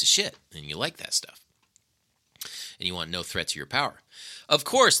tyrannical piece of shit and you like that stuff. And you want no threat to your power. Of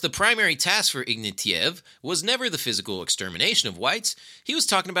course, the primary task for Ignatiev was never the physical extermination of whites. He was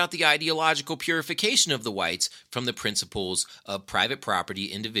talking about the ideological purification of the whites from the principles of private property,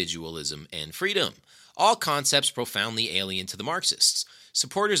 individualism, and freedom. All concepts profoundly alien to the Marxists.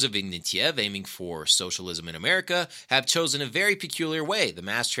 Supporters of Ignatiev, aiming for socialism in America, have chosen a very peculiar way, the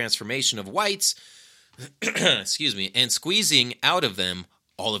mass transformation of whites, and squeezing out of them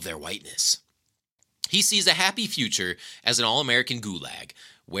all of their whiteness. He sees a happy future as an all-American gulag,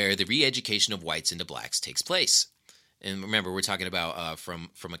 where the re-education of whites into blacks takes place. And remember, we're talking about from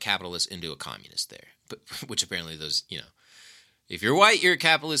a capitalist into a communist there, but which apparently those, if you're white, you're a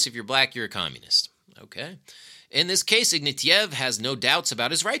capitalist. If you're black, you're a communist. Okay. In this case, Ignatiev has no doubts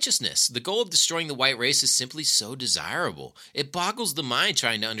about his righteousness. The goal of destroying the white race is simply so desirable. It boggles the mind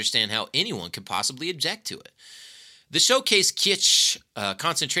trying to understand how anyone could possibly object to it. The showcase Kitsch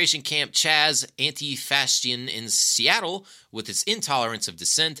concentration camp Chaz Anti-Fascian in Seattle, with its intolerance of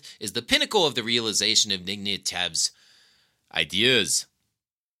dissent, is the pinnacle of the realization of Ignatiev's ideas.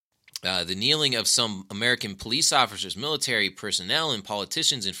 The kneeling of some American police officers, military personnel, and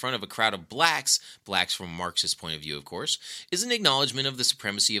politicians in front of a crowd of blacks from a Marxist point of view, of course, is an acknowledgement of the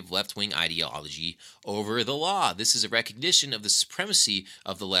supremacy of left-wing ideology over the law. This is a recognition of the supremacy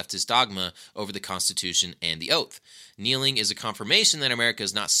of the leftist dogma over the Constitution and the oath. Kneeling is a confirmation that America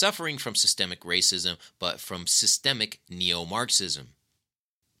is not suffering from systemic racism, but from systemic neo-Marxism.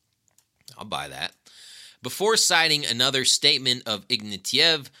 I'll buy that. Before citing another statement of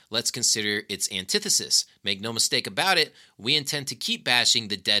Ignatiev, let's consider its antithesis. Make no mistake about it, we intend to keep bashing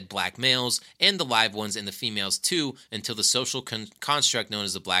the dead black males and the live ones and the females too until the social construct known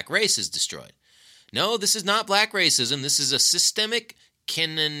as the black race is destroyed. No, this is not black racism. This is a systemic,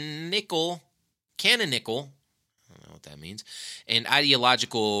 canonical, I don't know what that means, and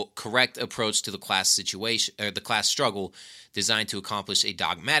ideological correct approach to the class situation or the class struggle, designed to accomplish a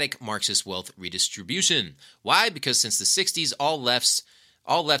dogmatic Marxist wealth redistribution. Why? Because since the 60s, all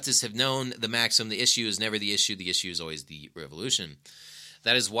leftists have known the maxim, the issue is never the issue is always the revolution.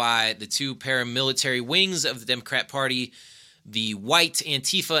 That is why the two paramilitary wings of the Democrat Party, the white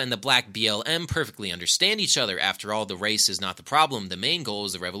Antifa and the black BLM, perfectly understand each other. After all, the race is not the problem. The main goal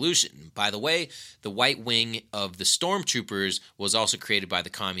is the revolution. By the way, the white wing of the stormtroopers was also created by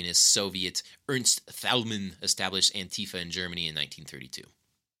the communist Soviet Ernst Thälmann, established Antifa in Germany in 1932.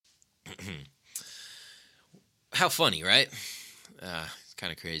 How funny, right? It's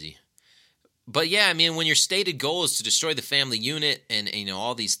kind of crazy. But yeah, I mean, when your stated goal is to destroy the family unit and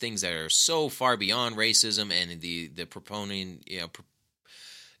all these things that are so far beyond racism and the proponent,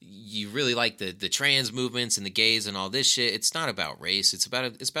 you really like the trans movements and the gays and all this shit. It's not about race. It's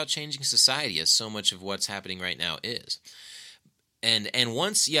about changing society, as so much of what's happening right now is. And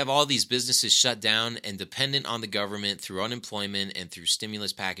once you have all these businesses shut down and dependent on the government through unemployment and through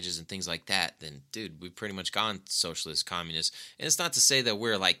stimulus packages and things like that, then, dude, we've pretty much gone socialist, communist. And it's not to say that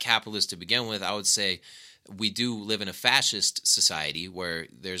we're like capitalist to begin with. I would say we do live in a fascist society where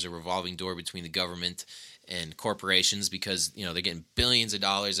there's a revolving door between the government and corporations because, they're getting billions of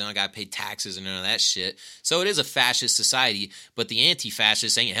dollars and I got to pay taxes and none of that shit. So it is a fascist society, but the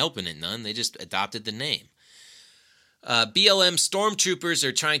anti-fascists ain't helping it none. They just adopted the name. BLM stormtroopers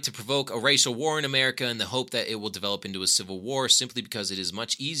are trying to provoke a racial war in America in the hope that it will develop into a civil war simply because it is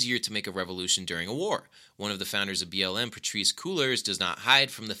much easier to make a revolution during a war. One of the founders of BLM, Patrice Cullors, does not hide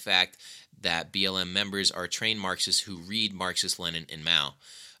from the fact that BLM members are trained Marxists who read Marxist Lenin and Mao.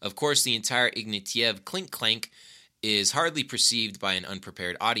 Of course, the entire Ignatiev clink-clank is hardly perceived by an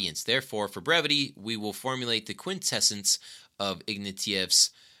unprepared audience. Therefore, for brevity, we will formulate the quintessence of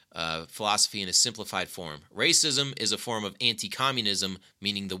Ignatiev's philosophy in a simplified form. Racism is a form of anti-communism,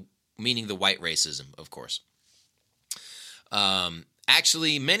 meaning the white racism, of course.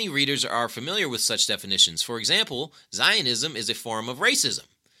 Actually, many readers are familiar with such definitions. For example, Zionism is a form of racism,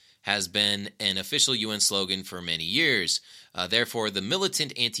 has been an official UN slogan for many years. Therefore, the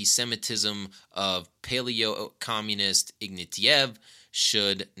militant anti-Semitism of paleo-communist Ignatiev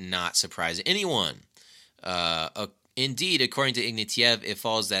should not surprise anyone. Indeed, according to Ignatiev, it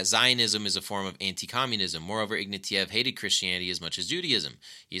follows that Zionism is a form of anti-communism. Moreover, Ignatiev hated Christianity as much as Judaism.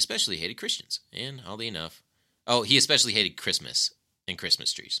 He especially hated Christians. And oddly enough, he especially hated Christmas and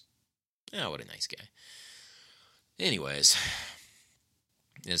Christmas trees. Oh, what a nice guy. Anyways,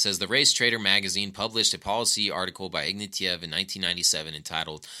 it says the Race Trader magazine published a policy article by Ignatiev in 1997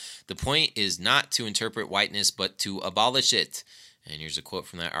 entitled, "The point is not to interpret whiteness, but to abolish it." And here's a quote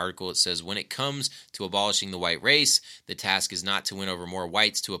from that article. It says, "When it comes to abolishing the white race, the task is not to win over more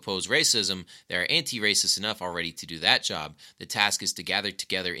whites to oppose racism. There are anti-racists enough already to do that job. The task is to gather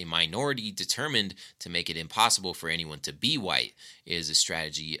together a minority determined to make it impossible for anyone to be white. It is a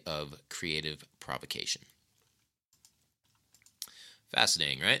strategy of creative provocation."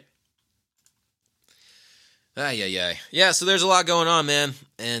 Fascinating, right? Yeah, so there's a lot going on, man.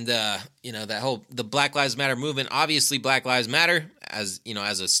 And, the Black Lives Matter movement, obviously Black Lives Matter, as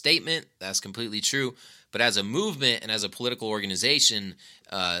a statement, that's completely true. But as a movement and as a political organization,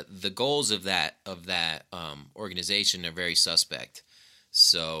 the goals of that organization are very suspect.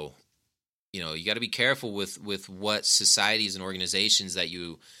 So, you got to be careful with what societies and organizations that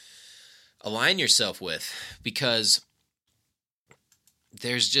you align yourself with, because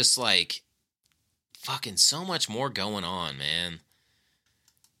there's just fucking so much more going on, man.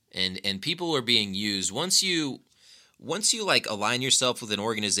 And people are being used. Once you align yourself with an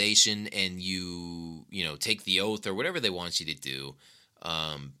organization and you take the oath or whatever they want you to do,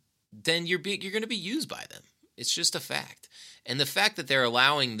 then you're going to be used by them. It's just a fact. And the fact that they're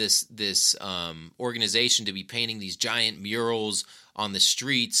allowing this organization to be painting these giant murals on the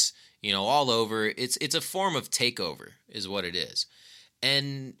streets, all over, it's a form of takeover, is what it is.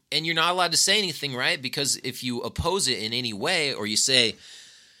 And you're not allowed to say anything, right? Because if you oppose it in any way, or you say,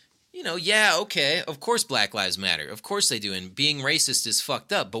 yeah, okay, of course Black Lives Matter, of course they do, and being racist is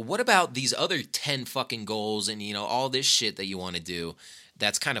fucked up, but what about these other 10 fucking goals and, all this shit that you want to do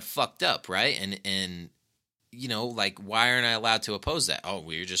that's kind of fucked up, right? And why aren't I allowed to oppose that? Oh,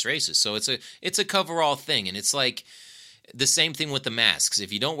 well, you're just racist. So it's a coverall thing, and it's like the same thing with the masks.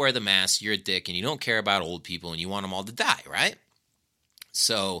 If you don't wear the mask, you're a dick, and you don't care about old people, and you want them all to die, right?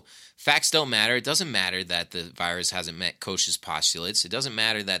 So facts don't matter. It doesn't matter that the virus hasn't met Koch's postulates. It doesn't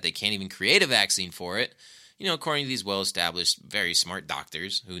matter that they can't even create a vaccine for it. According to these well-established, very smart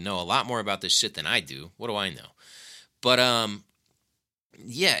doctors who know a lot more about this shit than I do. What do I know? But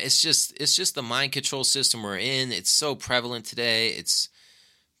yeah, it's just the mind control system we're in. It's so prevalent today. It's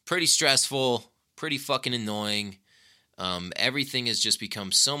pretty stressful, pretty fucking annoying. Everything has just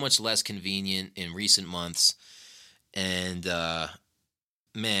become so much less convenient in recent months, and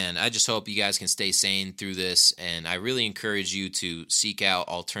man, I just hope you guys can stay sane through this, and I really encourage you to seek out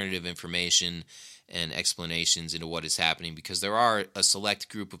alternative information and explanations into what is happening, because there are a select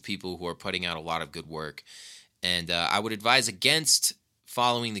group of people who are putting out a lot of good work, and I would advise against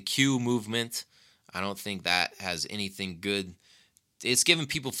following the Q movement. I don't think that has anything good. It's giving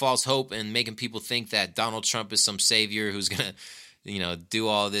people false hope and making people think that Donald Trump is some savior who's going to, do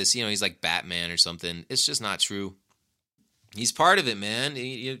all this. He's like Batman or something. It's just not true. He's part of it, man.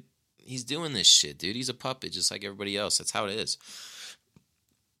 He's doing this shit, dude. He's a puppet just like everybody else. That's how it is.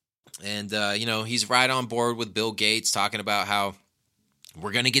 And, he's right on board with Bill Gates talking about how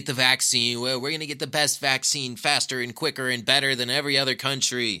we're going to get the vaccine. We're going to get the best vaccine faster and quicker and better than every other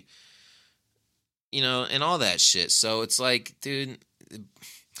country. And all that shit. So it's like, dude,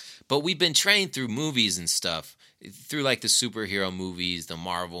 but we've been trained through movies and stuff, through the superhero movies, the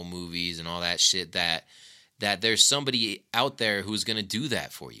Marvel movies and all that shit, that there's somebody out there who's going to do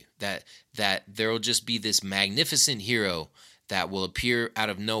that for you, that there'll just be this magnificent hero that will appear out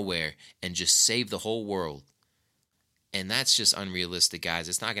of nowhere and just save the whole world. And that's just unrealistic, guys.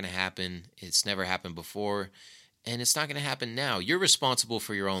 It's not going to happen. It's never happened before, and it's not going to happen now. You're responsible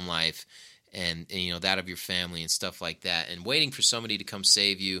for your own life and that of your family and stuff like that. And waiting for somebody to come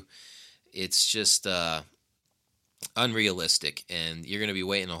save you, it's just unrealistic, and you're going to be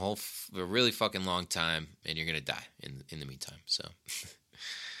waiting a really fucking long time, and you're going to die in the meantime. So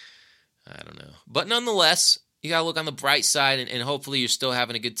I don't know. But nonetheless, you got to look on the bright side, and hopefully you're still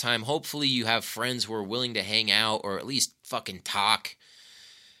having a good time. Hopefully you have friends who are willing to hang out or at least fucking talk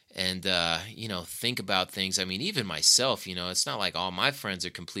and, think about things. I mean, even myself, it's not like all my friends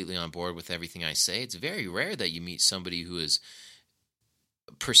are completely on board with everything I say. It's very rare that you meet somebody who is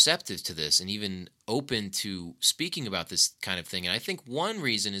perceptive to this and even open to speaking about this kind of thing. And I think one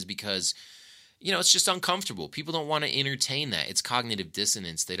reason is because, it's just uncomfortable. People don't want to entertain that. It's cognitive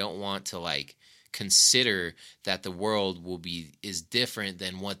dissonance. They don't want to consider that the world is different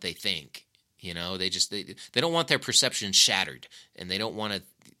than what they think. They don't want their perception shattered, and they don't want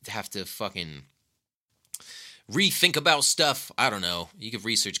to have to fucking rethink about stuff. I don't know. You could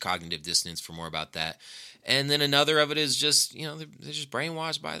research cognitive dissonance for more about that. And then another of it is just, they're just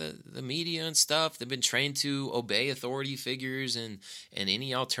brainwashed by the media and stuff. They've been trained to obey authority figures, and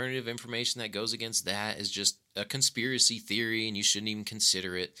any alternative information that goes against that is just a conspiracy theory, and you shouldn't even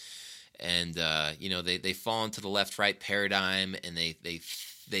consider it. And, they fall into the left-right paradigm, and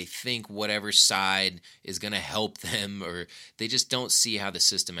they think whatever side is going to help them, or they just don't see how the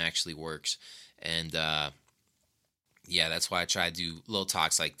system actually works. And yeah, that's why I try to do little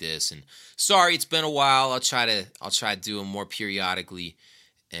talks like this. And sorry, it's been a while. I'll try to do them more periodically.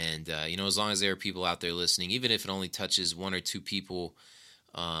 And as long as there are people out there listening, even if it only touches one or two people,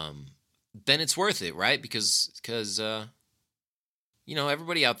 then it's worth it, right? Because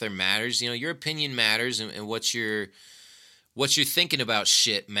everybody out there matters. Your opinion matters, and what you're thinking about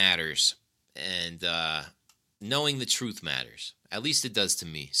shit matters, and knowing the truth matters. At least it does to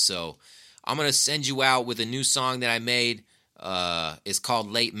me. So I'm gonna send you out with a new song that I made. It's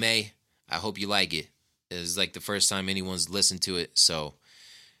called Late May. I hope you like it. It's like the first time anyone's listened to it. So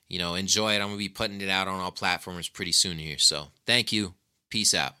enjoy it. I'm gonna be putting it out on all platforms pretty soon here. So thank you.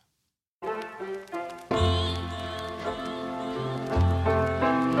 Peace out.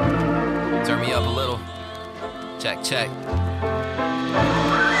 Turn me up a little. Check, check.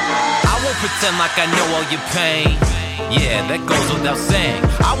 I won't pretend like I know all your pain. Yeah, that goes without saying.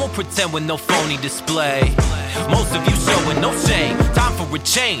 I won't pretend with no phony display. Most of you showing no shame. Time for a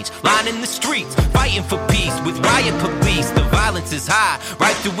change. Line in the streets, fighting for peace with riot police. The violence is high,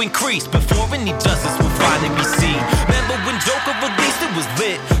 right to increase. Before any justice will finally be seen. Remember when Joker released, it was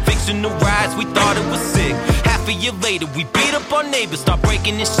lit. Fictional rides, we thought it was sick. Half a year later, we beat up our neighbors, start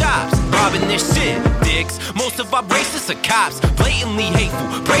breaking their shops, robbing their shit, dicks. Most of our racists are cops, blatantly hateful.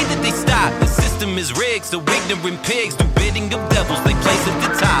 Pray that they stop. The system is rigged, so ignorant pigs do bidding of devils they place at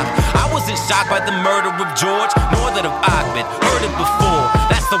the top. I wasn't shocked by the murder of George, nor that of Ahmed. Heard it before.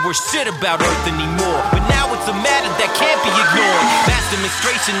 That's the worst shit about Earth anymore. But now it's a matter that can't be ignored. Mass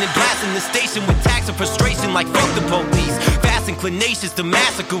demonstration and blasting the station with tax and frustration like fuck the police. Fast inclinations to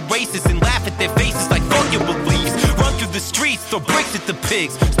massacre racists and laugh at their faces like fuck your beliefs. Run through the streets, throw bricks at the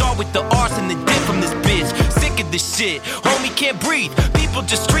pigs. Start with the arson and dip from this bitch. Sick of this shit, homie can't breathe. People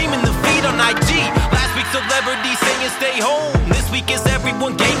just streaming the feed on IG. Last week celebrities saying stay home. This week is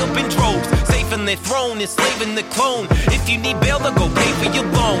everyone gang up in droves. Safe in their throne, enslaving the clone. If you need bail, they'll go pay for your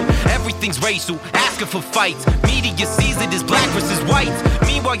loan. Everything's racial, asking for fights. Media sees it as black versus white.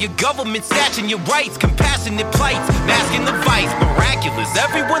 Meanwhile your government snatching your rights. Compassionate plights, masking the vice. Miraculous,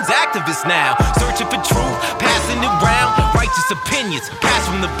 everyone's activists now. Searching for truth, passing it round. Righteous opinions, pass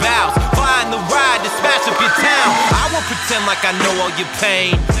from the bows. Flying the ride to smash up your town. I won't pretend like I know all your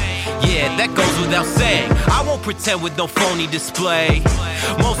pain. Yeah, that goes without saying. I won't pretend with no phony display.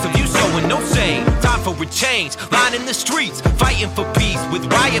 Most of you showing no shame. Time for a change. Line in the streets, fighting for peace with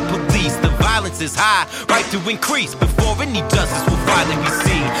riot police. The violence is high, right to increase. Before any justice will finally be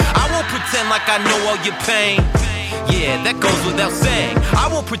seen. I won't pretend like I know all your pain. Yeah, that goes without saying. I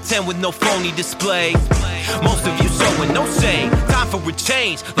won't pretend with no phony display. Most of you showing no shame. Time for a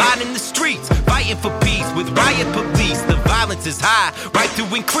change. Line in the streets, fighting for peace with riot police. The violence is high, right to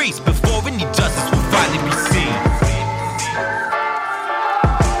increase. Before any justice will finally be seen.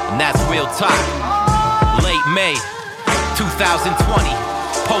 And that's real talk. Late May 2020,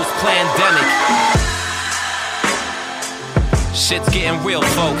 post-pandemic. Shit's getting real,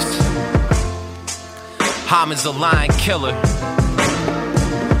 folks. Haman's a lion killer.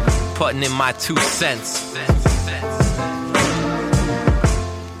 Putting in my 2 cents.